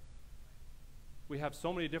spoiled. We have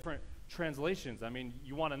so many different translations. I mean,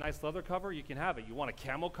 you want a nice leather cover, you can have it. You want a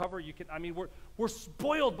camel cover, you can. I mean, we're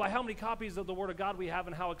spoiled by how many copies of the Word of God we have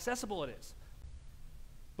and how accessible it is.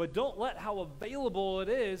 But don't let how available it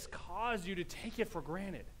is cause you to take it for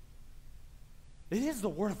granted. It is the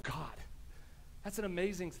Word of God. That's an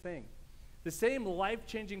amazing thing. The same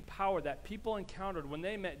life-changing power that people encountered when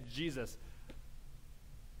they met Jesus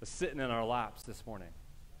is sitting in our laps this morning.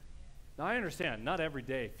 Now, I understand not every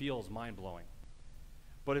day feels mind-blowing.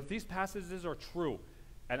 But if these passages are true,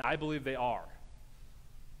 and I believe they are,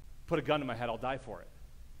 put a gun to my head, I'll die for it.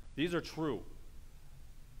 These are true.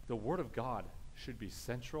 The Word of God should be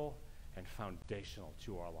central and foundational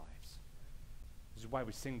to our lives. This is why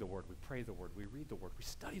we sing the Word, we pray the Word, we read the Word, we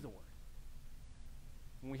study the Word.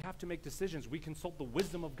 When we have to make decisions, we consult the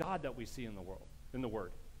wisdom of God that we see in the world, in the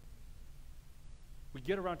Word. We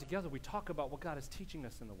get around together, we talk about what God is teaching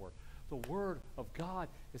us in the Word. The Word of God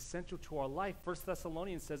is central to our life. 1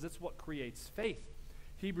 Thessalonians says it's what creates faith.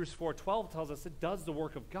 Hebrews 4:12 tells us it does the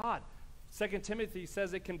work of God. 2 Timothy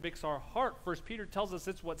says it convicts our heart. 1 Peter tells us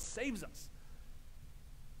it's what saves us.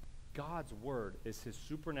 God's Word is His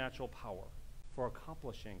supernatural power for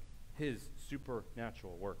accomplishing His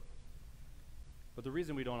supernatural work. But the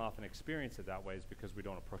reason we don't often experience it that way is because we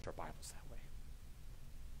don't approach our Bibles that way.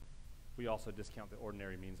 We also discount the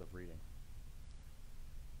ordinary means of reading.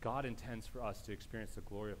 God intends for us to experience the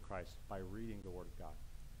glory of Christ by reading the Word of God,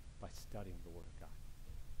 by studying the Word of God,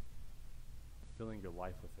 filling your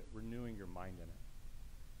life with it, renewing your mind in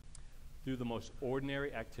it. Through the most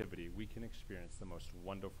ordinary activity, we can experience the most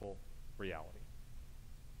wonderful reality.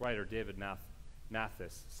 Writer David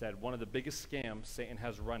Mathis said, one of the biggest scams Satan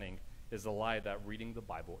has running is the lie that reading the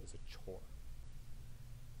Bible is a chore.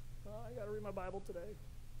 Oh, I got to read my Bible today.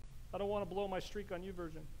 I don't want to blow my streak on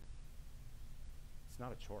YouVersion. It's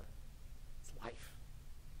not a chore. It's life.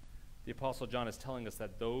 The Apostle John is telling us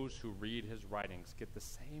that those who read his writings get the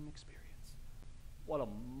same experience. What a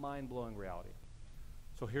mind-blowing reality.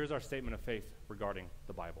 So here's our statement of faith regarding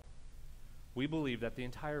the Bible. We believe that the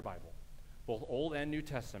entire Bible, both Old and New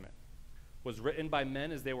Testament, was written by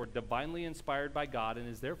men as they were divinely inspired by God and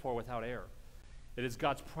is therefore without error. It is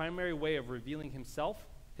God's primary way of revealing himself,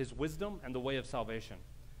 his wisdom, and the way of salvation.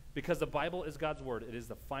 Because the Bible is God's word, it is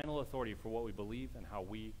the final authority for what we believe and how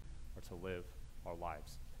we are to live our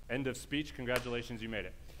lives. End of speech. Congratulations, you made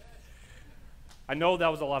it. I know that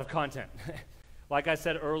was a lot of content. Like I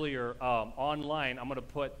said earlier, online, I'm going to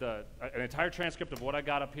put an entire transcript of what I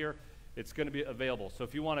got up here. It's going to be available. So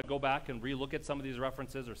if you want to go back and relook at some of these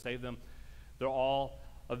references or save them, they're all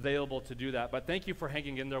available to do that. But thank you for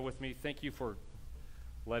hanging in there with me. Thank you for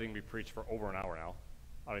letting me preach for over an hour now.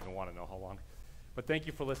 I don't even want to know how long. But thank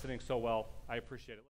you for listening so well. I appreciate it.